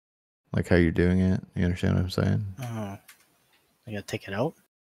 Like how you're doing it. You understand what I'm saying? Oh. I gotta take it out?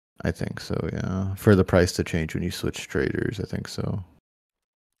 I think so, yeah. For the price to change when you switch traders, I think so.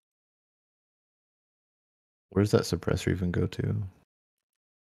 Where does that suppressor even go to?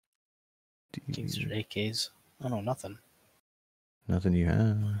 Gangster AKs. Oh no, nothing. Nothing you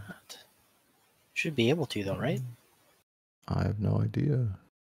have. What? Should be able to though, right? I have no idea.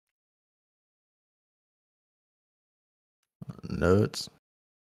 Nuts.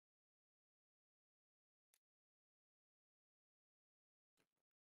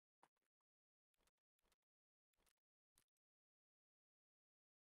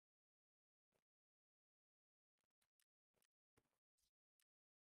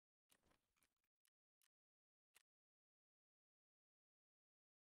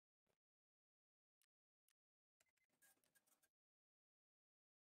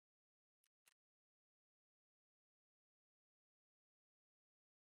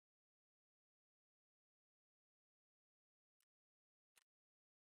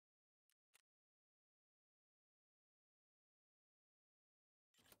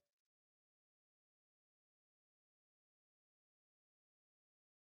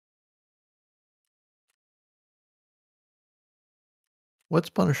 What's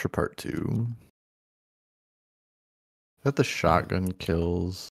Punisher Part 2? Is that the shotgun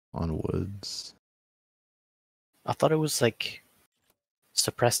kills on Woods? I thought it was like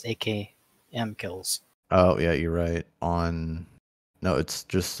suppressed AKM kills. Oh, yeah, you're right. No, it's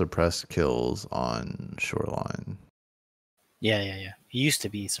just suppressed kills on Shoreline. Yeah. It used to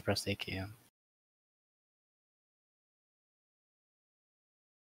be suppressed AKM.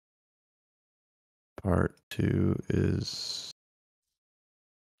 Part 2 is...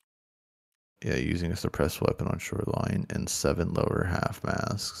 Yeah, using a suppressed weapon on Shoreline and 7 lower half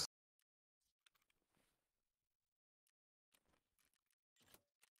masks.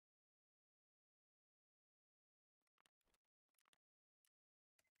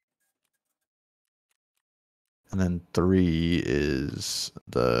 And then 3 is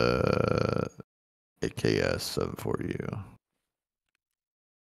the AKS 740U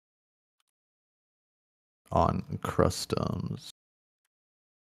on Customs.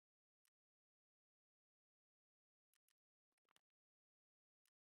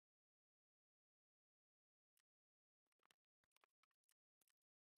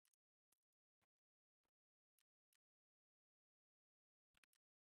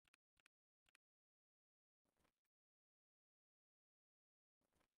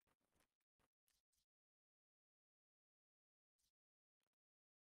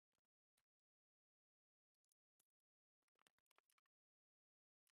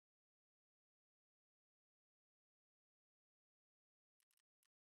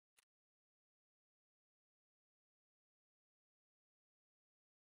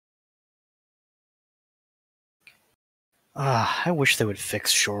 I wish they would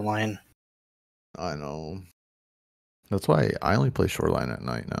fix Shoreline. I know. That's why I only play Shoreline at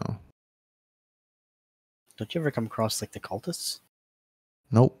night now. Don't you ever come across like the cultists?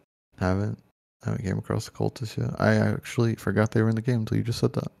 Nope. Haven't came across the cultists yet. I actually forgot they were in the game until you just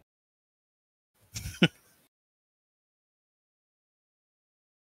said that.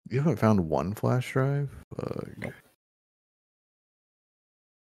 You haven't found one flash drive? Nope.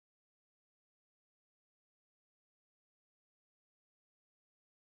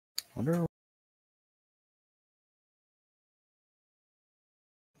 Wonder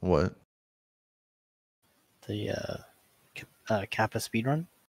What? the Kappa speedrun.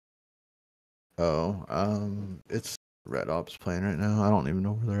 Oh, it's Red Ops playing right now. I don't even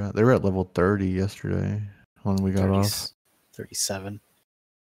know where they're at. They were at level 30 yesterday when we got 30, off. 37.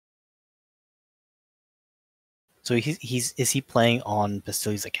 So is he playing on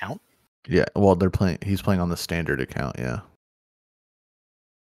Bastille's account? Yeah, well, he's playing on the standard account, yeah.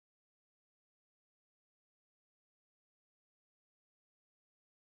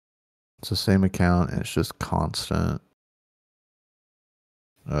 It's the same account and it's just constant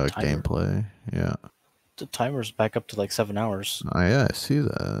gameplay. Yeah. The timer's back up to like 7 hours. Oh, yeah, I see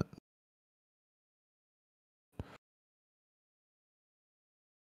that.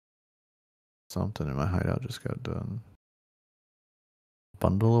 Something in my hideout just got done.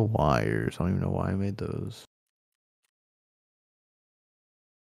 Bundle of wires. I don't even know why I made those.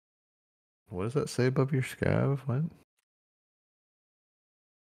 What does that say above your scav? What?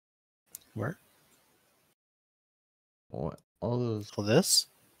 Where? What? All those. Oh, this?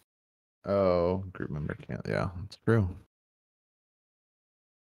 Oh, group member can't. Yeah, it's true.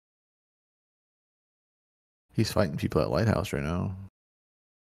 He's fighting people at Lighthouse right now.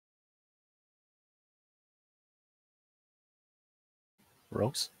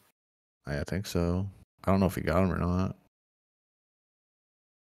 Rogues? I think so. I don't know if he got him or not.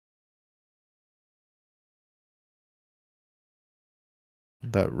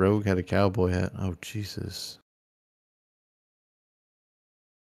 That rogue had a cowboy hat. Oh, Jesus.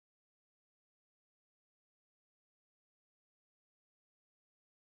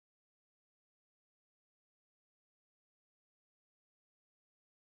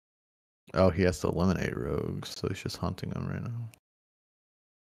 Oh, he has to eliminate rogues, so he's just hunting them right now.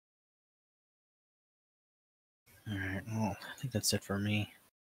 Alright, well, I think that's it for me.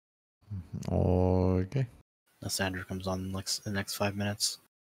 Okay. Unless Andrew comes on in the next 5 minutes.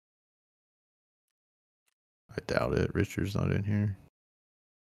 I doubt it. Richard's not in here.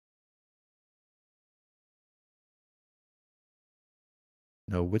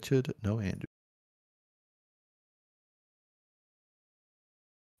 No Witched, no Andrew.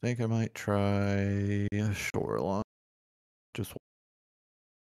 I think I might try Shoreline. Just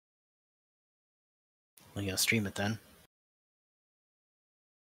Well, you gotta stream it then.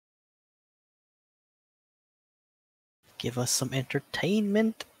 Give us some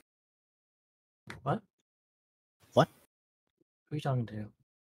entertainment. What? What? Who are you talking to?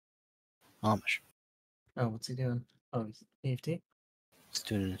 Amish. Oh, what's he doing? Oh, he's EFT? It's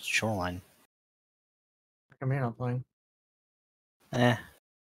doing Shoreline. How come you're not playing? I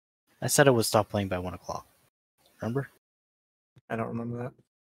said it would stop playing by 1 o'clock. Remember? I don't remember that.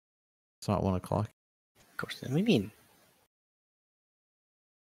 it's not 1 o'clock. Of course. What do you mean?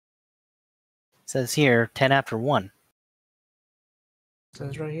 It says here 10 after 1.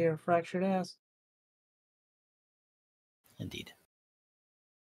 Says right here, fractured ass. Indeed.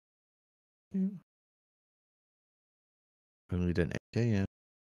 We need an 8 a.m.